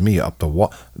drives me up the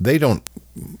wall.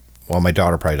 My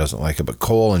daughter probably doesn't like it, but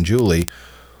Cole and Julie,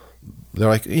 they're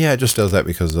like, yeah, it just does that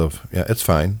because of, it's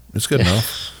fine. It's good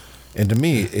enough. And to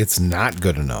me, it's not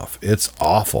good enough. It's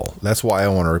awful. That's why I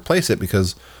want to replace it,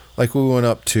 because like we went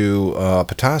up to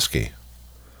Petoskey.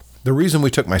 The reason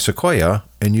we took my Sequoia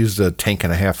and used a tank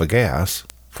and a half of gas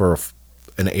for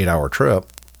an 8-hour trip,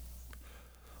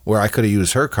 where I could have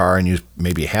used her car and used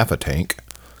maybe half a tank,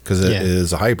 because it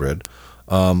is a hybrid,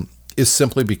 is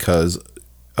simply because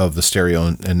of the stereo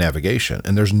and navigation.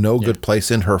 And there's no good place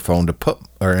in her phone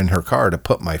in her car to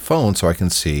put my phone so I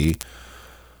can see,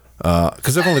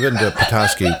 because I've only been to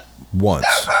Petoskey once.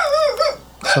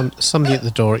 Somebody at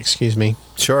the door, excuse me.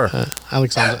 Sure.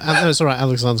 Alexander. No, it's all right.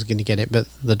 Alexander's going to get it, but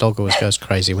the dog always goes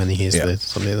crazy when he hears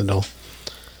somebody at the door.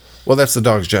 Well, that's the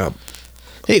dog's job.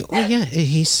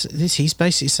 He's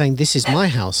basically saying, this is my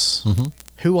house. Mm-hmm.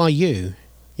 Who are you?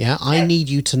 Yeah, I need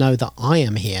you to know that I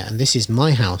am here, and this is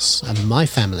my house and my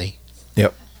family.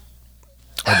 Yep.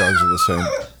 Our dogs are the same.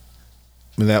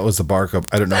 And that was the bark of,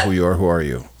 I don't know who you are, who are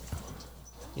you?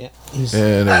 Yeah.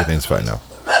 And everything's fine now.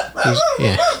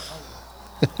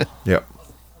 Yep.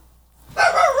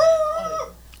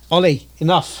 Ollie,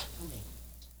 enough.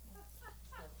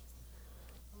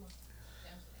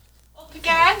 Up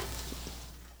again?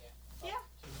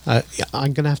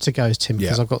 I'm going to have to go, Tim,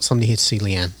 because I've got somebody here to see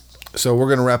Leanne. So we're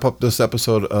going to wrap up this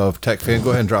episode of Tech Fan. Go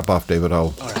ahead and drop off, David.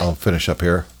 I'll finish up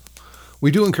here.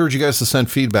 We do encourage you guys to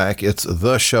send feedback. It's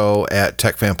the show at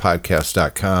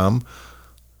techfanpodcast.com.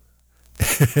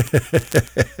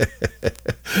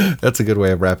 That's a good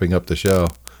way of wrapping up the show.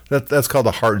 That's called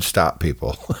a hard stop,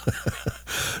 people.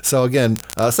 So again,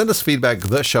 send us feedback,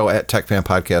 the show at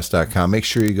techfanpodcast.com. Make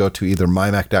sure you go to either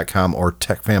mymac.com or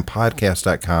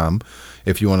techfanpodcast.com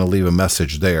if you want to leave a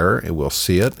message there. It will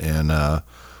see it. And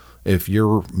if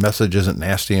your message isn't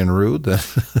nasty and rude, then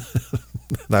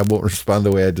I won't respond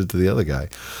the way I did to the other guy.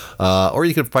 Or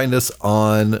you can find us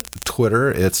on Twitter.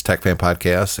 It's TechFan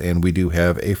Podcast. And we do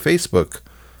have a Facebook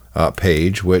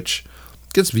page, which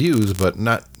gets views, but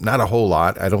not a whole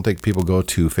lot. I don't think people go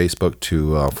to Facebook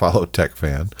to follow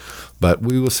TechFan. But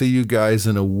we will see you guys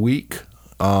in a week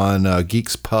on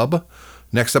Geeks Pub.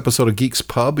 Next episode of Geeks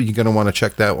Pub, you're going to want to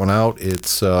check that one out.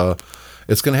 It's going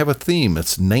to have a theme.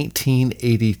 It's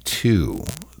 1982.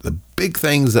 The big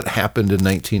things that happened in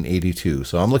 1982.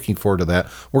 So I'm looking forward to that.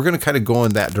 We're going to kind of go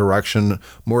in that direction,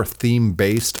 more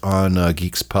theme-based on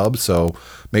Geeks Pub. So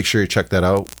make sure you check that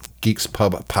out,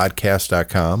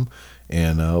 geekspubpodcast.com.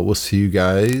 And we'll see you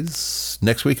guys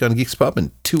next week on Geeks Pub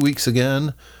and 2 weeks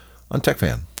again on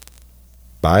TechFan.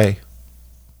 Bye.